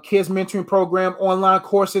 Kids mentoring program, online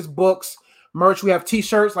courses, books, merch. We have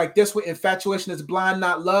t-shirts like this one, Infatuation is Blind,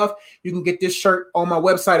 Not Love. You can get this shirt on my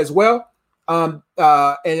website as well. And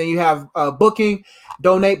then you have booking,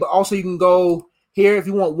 donate, but also you can go here if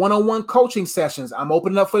you want one-on-one coaching sessions. I'm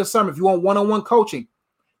opening up for the summer. If you want one-on-one coaching,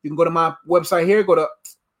 you can go to my website here, go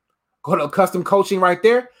to custom coaching right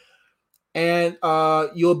there. And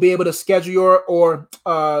you'll be able to schedule or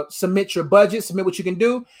submit your budget, submit what you can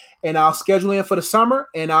do, and I'll schedule in for the summer.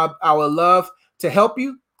 And I would love to help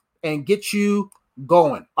you and get you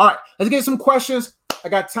going. All right, let's get some questions. I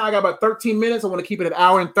got time. I got about 13 minutes. I want to keep it at 1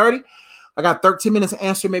 hour and 30. I got 13 minutes to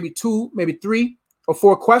answer maybe 2, maybe 3 or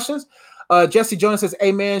 4 questions. Jesse Jones says,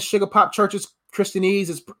 "Amen. Sugar pop churches, Christianese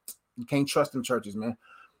is you can't trust them churches, man.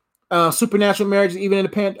 Supernatural marriages, even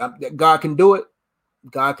independent. God can do it.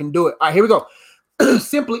 God can do it." All right, here we go.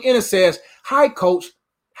 Simply Inna says, "Hi, Coach.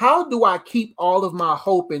 How do I keep all of my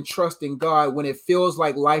hope and trust in God when it feels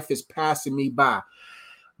like life is passing me by?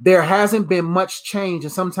 There hasn't been much change,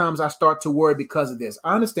 and sometimes I start to worry because of this."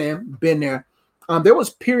 I understand. Been there. There was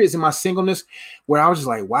periods in my singleness where I was just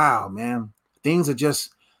like, wow, man, things are just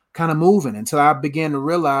kind of moving until I began to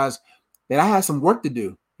realize that I had some work to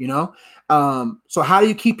do, you know? So how do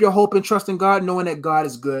you keep your hope and trust in God, knowing that God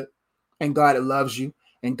is good and God loves you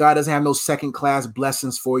and God doesn't have no second-class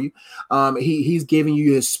blessings for you? He's giving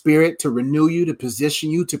you his spirit to renew you, to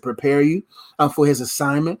position you, to prepare you for his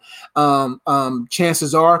assignment.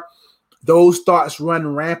 Chances are those thoughts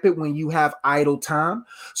run rampant when you have idle time.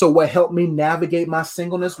 So what helped me navigate my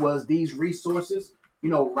singleness was these resources,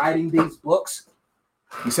 writing these books.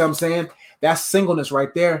 You see what I'm saying? That's singleness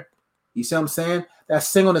right there. You see what I'm saying? That's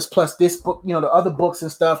singleness plus this book, the other books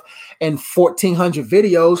and stuff, and 1,400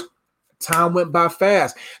 videos. Time went by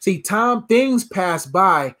fast. See, things pass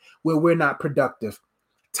by where we're not productive.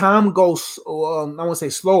 Time goes, I won't say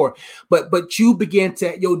slower, but you begin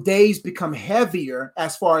your days become heavier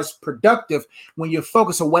as far as productive when you're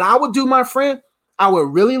focused. So what I would do, my friend, I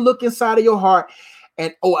would really look inside of your heart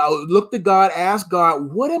and I would look to God, ask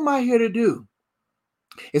God, what am I here to do?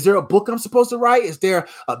 Is there a book I'm supposed to write? Is there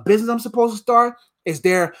a business I'm supposed to start? Is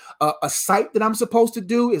there a site that I'm supposed to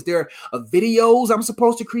do? Is there a videos I'm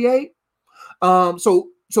supposed to create? So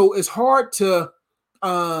it's hard to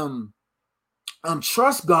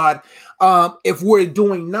trust God if we're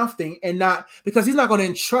doing nothing, and not because he's not going to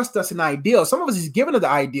entrust us an idea. Some of us he's given us the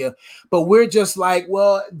idea, but we're just like,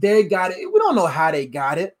 well, they got it. We don't know how they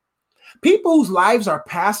got it. People whose lives are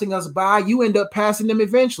passing us by, you end up passing them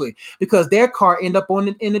eventually because their car end up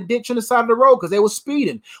in the ditch on the side of the road because they were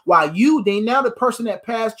speeding. While now the person that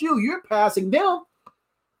passed you, you're passing them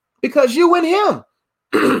because you and him.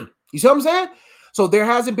 You see what I'm saying? So there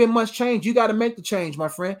hasn't been much change. You got to make the change, my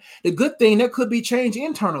friend. The good thing, there could be change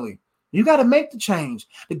internally. You got to make the change.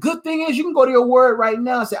 The good thing is you can go to your word right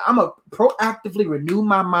now and say, I'm going to proactively renew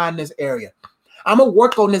my mind in this area. I'm going to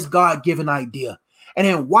work on this God-given idea. And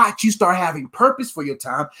then watch you start having purpose for your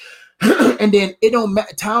time. And then it don't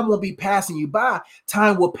matter. Time won't be passing you by.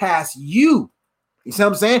 Time will pass you. You see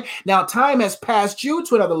what I'm saying? Now time has passed you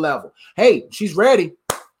to another level. Hey, she's ready.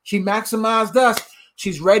 She maximized us.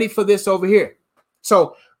 She's ready for this over here.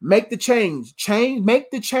 So make the change.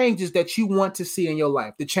 Make the changes that you want to see in your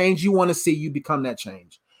life. The change you want to see, you become that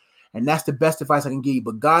change. And that's the best advice I can give you.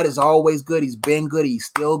 But God is always good. He's been good. He's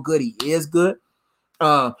still good. He is good.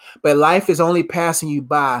 But life is only passing you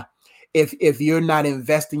by if you're not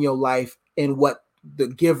investing your life in what the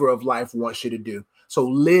giver of life wants you to do. So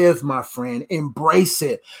live, my friend. Embrace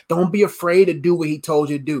it. Don't be afraid to do what he told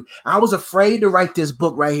you to do. I was afraid to write this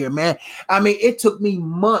book right here, man. I mean, it took me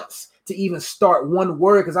months to even start one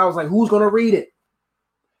word because I was like, who's going to read it?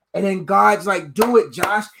 And then God's like, do it,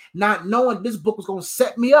 Josh, not knowing this book was going to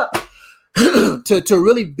set me up to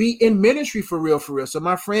really be in ministry for real. So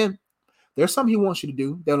my friend, there's something he wants you to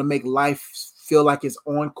do that'll make life feel like it's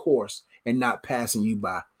on course and not passing you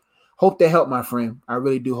by. Hope that helped, my friend. I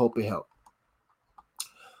really do hope it helped.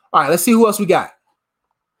 All right, let's see who else we got.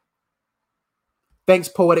 Thanks,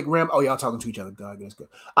 Poetic Ram. Oh, y'all talking to each other. God, that's good.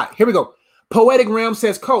 All right, here we go. Poetic Ram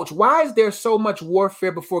says, Coach, why is there so much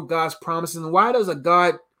warfare before God's promises? And why does a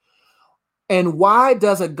God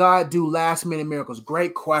do last minute miracles?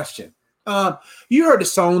 Great question. You heard the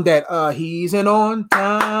song that he's an on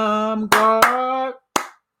time God.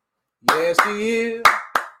 Yes, he is.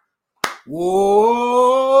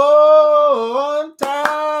 Whoa, on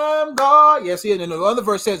time God. Yes, he is. And the other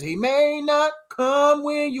verse says he may not come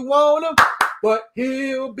when you want him, but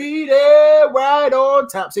he'll be there right on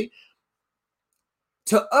time. See,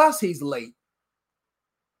 to us, he's late.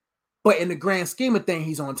 But in the grand scheme of things,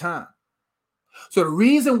 he's on time. So the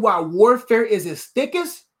reason why warfare is as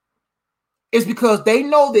thickest is because they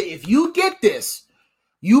know that if you get this,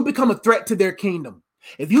 you become a threat to their kingdom.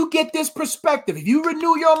 If you get this perspective, if you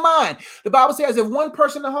renew your mind, the Bible says if one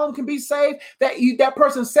person at home can be saved, that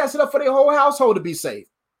person sets it up for their whole household to be saved.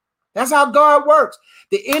 That's how God works.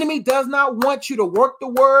 The enemy does not want you to work the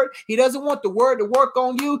word. He doesn't want the word to work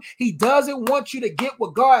on you. He doesn't want you to get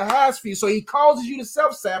what God has for you. So he causes you to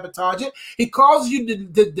self-sabotage it. He causes you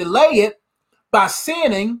to delay it by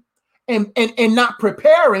sinning and not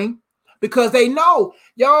preparing. Because they know,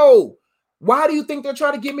 why do you think they're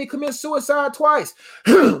trying to get me to commit suicide twice?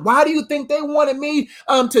 Why do you think they wanted me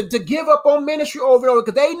to give up on ministry over and over?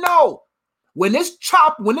 Because they know when this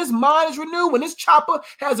mind is renewed, when this chopper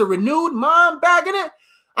has a renewed mind back in it,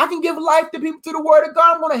 I can give life to people through the word of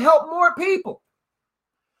God. I'm going to help more people.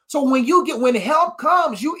 So when help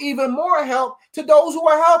comes, you even more help to those who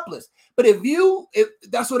are helpless. But if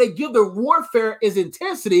that's what they give the warfare is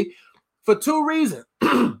intensity for two reasons.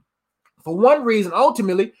 For one reason,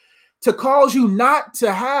 ultimately, to cause you not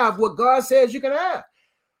to have what God says you can have.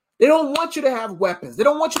 They don't want you to have weapons. They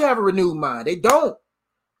don't want you to have a renewed mind. They don't.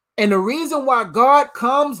 And the reason why God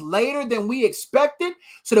comes later than we expected,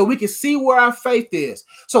 so that we can see where our faith is.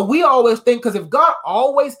 So we always think, because if God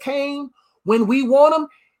always came when we want him,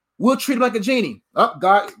 we'll treat him like a genie. Oh,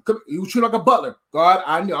 God, you treat him like a butler. God,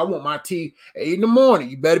 I want my tea 8 in the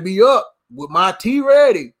morning. You better be up with my tea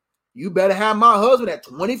ready. You better have my husband at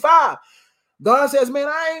 25. God says, man,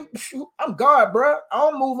 I'm God, bro. I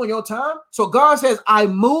don't move on your time. So God says, I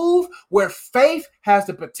move where faith has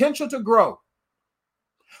the potential to grow.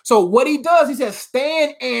 So what he does, he says,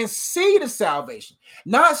 stand and see the salvation,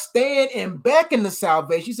 not stand and beckon the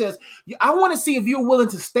salvation. He says, I want to see if you're willing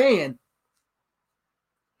to stand.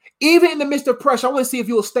 Even in the midst of pressure, I want to see if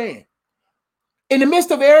you'll stand. In the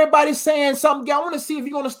midst of everybody saying something, I want to see if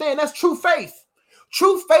you're going to stand. That's true faith.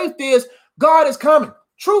 True faith is God is coming.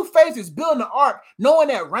 True faith is building the ark, knowing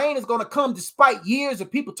that rain is going to come despite years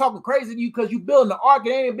of people talking crazy to you because you building the ark.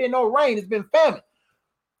 It ain't been no rain. It's been famine.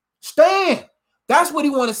 Stand. That's what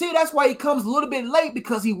he wants to see. That's why he comes a little bit late,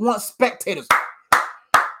 because he wants spectators.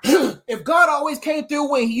 if God always came through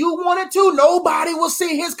when you wanted to, nobody will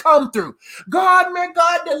see his come through. God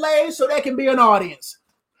delays so there can be an audience.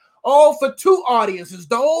 All for two audiences,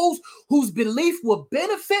 those whose belief will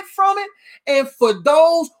benefit from it and for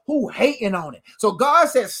those who hating on it. So God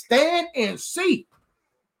says, stand and see.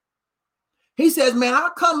 He says, man, I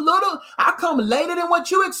come later than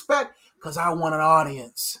what you expect because I want an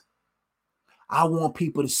audience. I want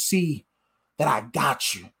people to see that I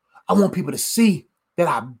got you. I want people to see that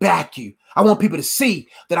I back you. I want people to see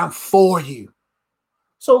that I'm for you.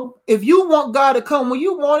 So if you want God to come when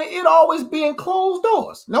you want it, it'll always be in closed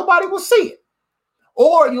doors. Nobody will see it.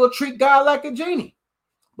 Or you'll treat God like a genie.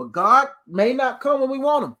 But God may not come when we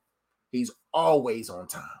want him. He's always on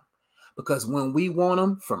time. Because when we want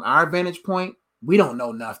him, from our vantage point, we don't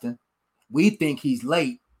know nothing. We think he's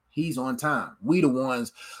late. He's on time. We the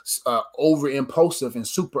ones over impulsive and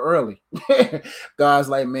super early. God's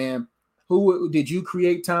like, man, who did you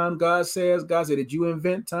create time? God said, did you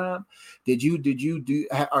invent time?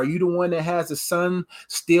 Are you the one that has the sun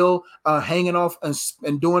still hanging off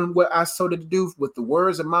and doing what I told it to do with the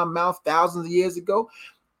words of my mouth thousands of years ago?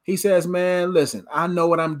 He says, man, listen, I know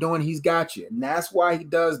what I'm doing. He's got you. And that's why he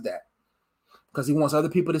does that. Because he wants other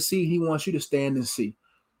people to see. He wants you to stand and see.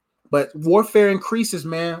 But warfare increases,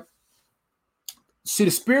 man. See,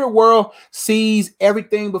 the spirit world sees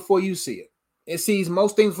everything before you see it. It sees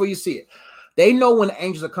most things before you see it. They know when the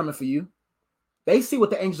angels are coming for you. They see what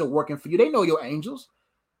the angels are working for you. They know your angels.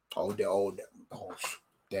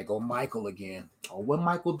 There go Michael again. Oh, what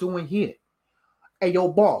Michael doing here? Hey, yo,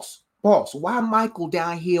 boss, why Michael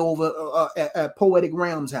down here over at Poetic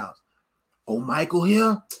Realms house? Oh, Michael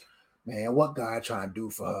here? Man, what God trying to do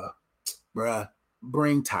for her? Bruh,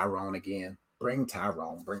 bring Tyrone again. Bring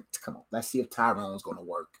Tyrone. Come on. Let's see if Tyrone's going to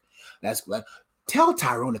work. Tell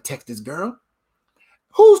Tyrone to text this girl.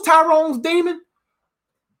 Who's Tyrone's demon?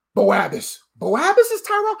 Boabis. Boabis is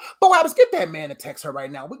Tyrone? Boabis, get that man to text her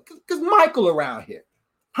right now. Because Michael around here.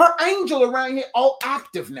 Her angel around here all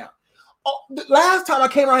active now. The last time I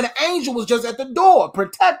came around, the angel was just at the door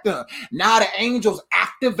protecting her. Now the angel's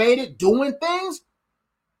activated doing things.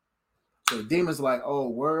 So the demon's like, oh,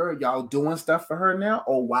 word, y'all doing stuff for her now?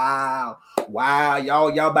 Oh, wow.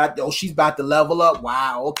 Y'all about to, she's about to level up.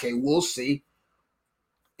 Wow, okay, we'll see.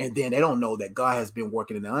 And then they don't know that God has been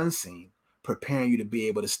working in the unseen, preparing you to be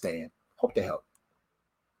able to stand. Hope to help.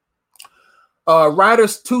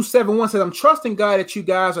 Riders 271 says, I'm trusting God that you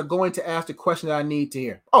guys are going to ask the question that I need to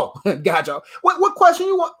hear. Oh, gotcha. What question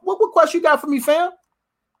you want? What question you got for me, fam?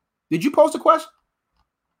 Did you post a question?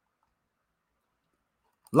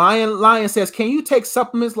 Lion says, can you take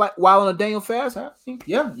supplements like while on a Daniel fast?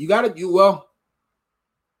 Yeah, you got it.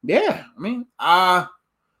 Yeah. I mean,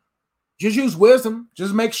 just use wisdom.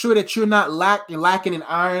 Just make sure that you're not lacking in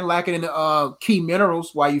iron, lacking in key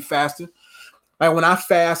minerals while you fasting. Like when I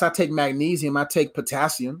fast, I take magnesium, I take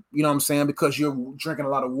potassium. You know what I'm saying? Because you're drinking a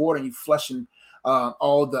lot of water and you're flushing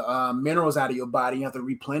all the minerals out of your body. You have to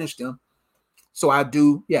replenish them. So I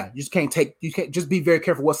do, you can't just be very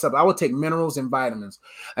careful what's up. I would take minerals and vitamins.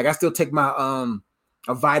 Like I still take my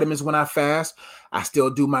vitamins when I fast. I still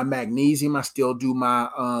do my magnesium. I still do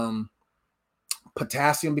my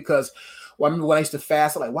potassium because when I used to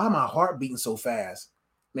fast, I'm like, why am my heart beating so fast?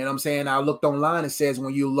 You know what I'm saying? I looked online. It says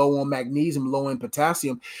when you're low on magnesium, low in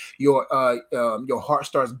potassium, your heart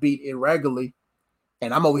starts beating irregularly.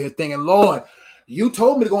 And I'm over here thinking, Lord, you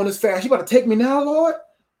told me to go on this fast. You about to take me now, Lord?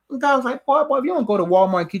 And God was like, boy, if you don't go to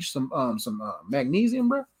Walmart and get you some magnesium,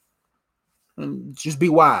 bro, and just be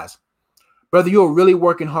wise. Brother, you're really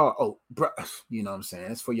working hard. Oh, bro, you know what I'm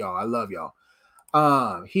saying? It's for y'all. I love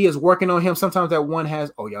y'all. He is working on him. Sometimes that one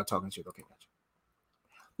has, oh, y'all talking shit. Okay, gotcha.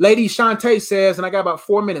 Lady Shantae says, and I got about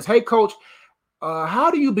 4 minutes. Hey, coach, how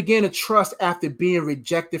do you begin to trust after being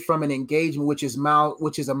rejected from an engagement, which is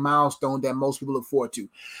a milestone that most people look forward to?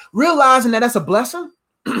 Realizing that that's a blessing.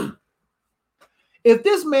 If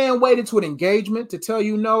this man waited to an engagement to tell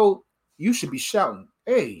you no, you should be shouting,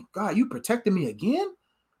 hey, God, you protected me again?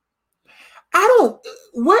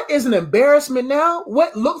 What is an embarrassment now?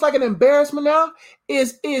 What looks like an embarrassment now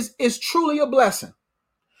is truly a blessing.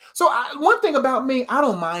 So one thing about me, I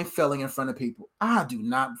don't mind failing in front of people. I do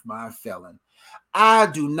not mind failing. I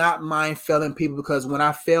do not mind failing people because when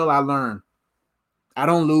I fail, I learn. I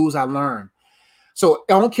don't lose, I learn. So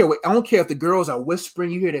I don't care if the girls are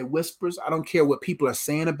whispering, you hear their whispers. I don't care what people are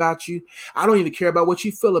saying about you. I don't even care about what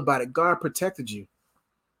you feel about it. God protected you.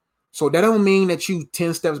 So that don't mean that you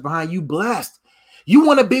 10 steps behind. You blessed. You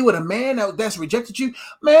want to be with a man that's rejected you?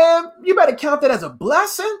 Man, you better count that as a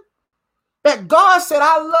blessing. That God said,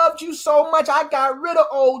 I loved you so much, I got rid of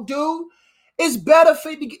old dude. It's better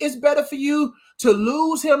for you to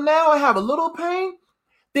lose him now and have a little pain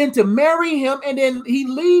than to marry him and then he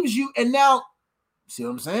leaves you and now, see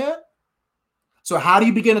what I'm saying? So how do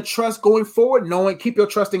you begin to trust going forward? Knowing, keep your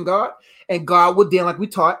trust in God, and God would then, like we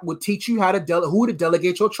taught, would teach you how to who to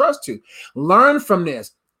delegate your trust to. Learn from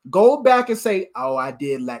this. Go back and say, oh, I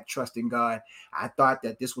did lack trust in God. I thought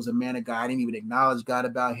that this was a man of God. I didn't even acknowledge God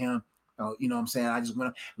about him. Oh, you know what I'm saying? I just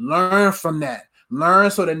want to learn from that. Learn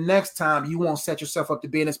so the next time you won't set yourself up to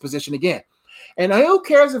be in this position again. And who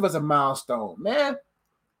cares if it's a milestone, man?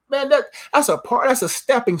 Man, that's a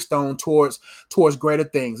stepping stone towards greater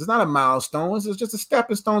things. It's not a milestone. It's just a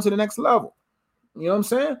stepping stone to the next level. You know what I'm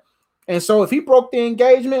saying? And so if he broke the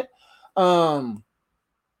engagement, man,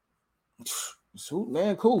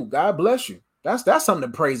 cool. God bless you. That's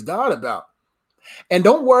something to praise God about. And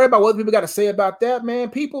don't worry about what people got to say about that, man.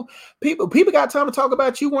 People got time to talk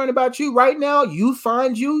about you, worrying about you. Right now, you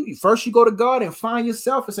find you. First, you go to God and find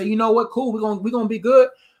yourself and say, you know what, cool, we're gonna be good.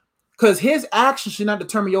 Because his actions should not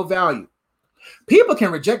determine your value. People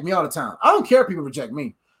can reject me all the time. I don't care if people reject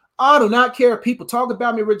me. I do not care if people talk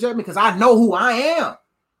about me, reject me, because I know who I am.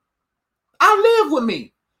 I live with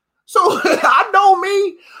me. So I know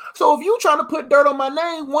me. So if you trying to put dirt on my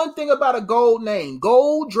name, one thing about a gold name,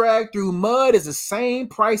 gold dragged through mud is the same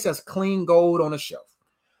price as clean gold on a shelf.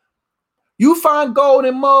 You find gold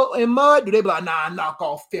in mud, do they be like, nah, knock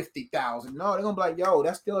off 50,000? No, they're gonna be like, yo,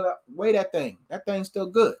 that's still weigh that thing. That thing's still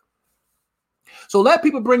good. So let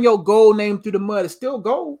people bring your gold name through the mud. It's still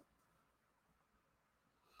gold.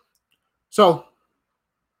 So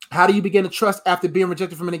how do you begin to trust after being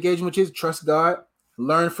rejected from an engagement? Which is trust God.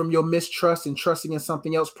 Learn from your mistrust and trusting in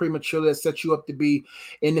something else prematurely that sets you up to be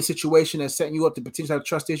in the situation that's setting you up to potentially have a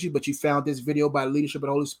trust issue. But you found this video by the leadership of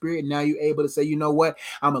the Holy Spirit. And now you're able to say, you know what?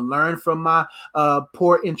 I'm going to learn from my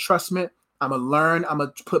poor entrustment. I'm going to learn. I'm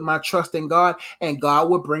going to put my trust in God, and God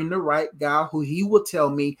will bring the right guy who he will tell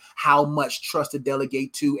me how much trust to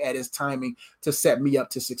delegate to at his timing to set me up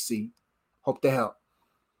to succeed. Hope to help.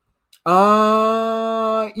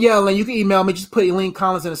 Yeah, Lynn, you can email me. Just put Elaine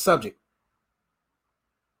Collins in the subject.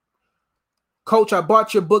 Coach, I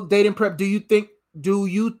bought your book, Dating Prep. Do you think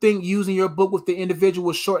using your book with the individual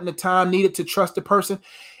will shorten the time needed to trust the person?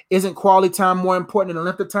 Isn't quality time more important than the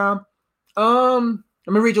length of time?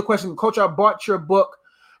 Let me read your question. Coach, I bought your book,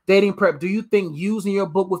 Dating Prep. Do you think using your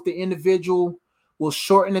book with the individual will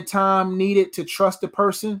shorten the time needed to trust the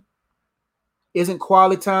person? Isn't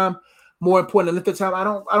quality time more important than length of time? I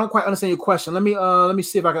don't quite understand your question. Let me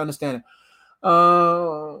see if I can understand it.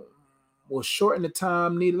 Will shorten the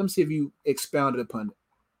time needed. Let me see if you expounded upon it.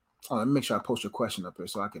 Oh, let me make sure I post your question up here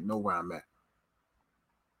so I can know where I'm at.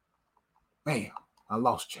 Man, I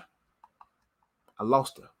lost you. I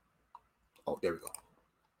lost her. Oh, there we go.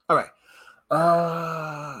 All right.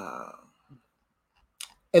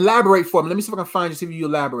 Elaborate for me. Let me see if I can find you, see if you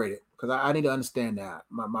elaborate it, because I need to understand that.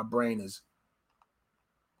 My brain is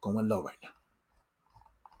going low right now.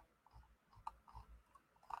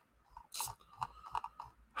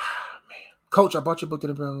 Man. Coach, I bought your book to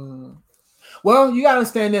the Well, you gotta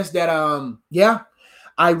understand this, that yeah,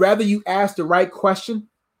 I'd rather you ask the right question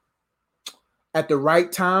at the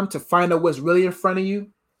right time to find out what's really in front of you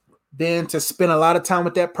than to spend a lot of time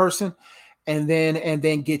with that person and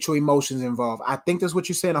then get your emotions involved. I think that's what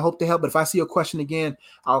you're saying. I hope to help. But if I see your question again,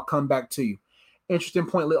 I'll come back to you. Interesting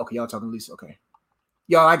point. Okay, y'all talking to Lisa. Okay.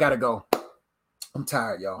 Y'all, I gotta go. I'm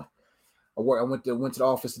tired, y'all. I went to the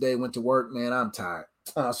office today, went to work, man. I'm tired.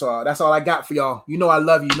 So that's all I got for y'all. You know I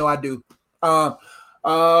love you. You know I do. What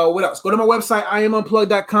else? Go to my website,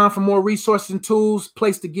 iamunplugged.com, for more resources and tools,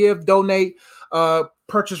 place to give, donate,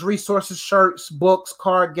 purchase resources, shirts, books,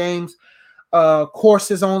 card games,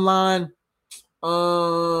 courses online,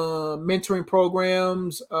 mentoring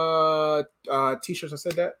programs, t-shirts. I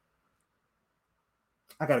said that.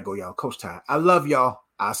 I gotta go, y'all. Coach Ty. I love y'all.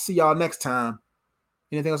 I'll see y'all next time.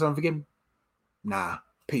 Anything else I'm forgetting? Nah.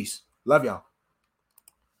 Peace. Love y'all.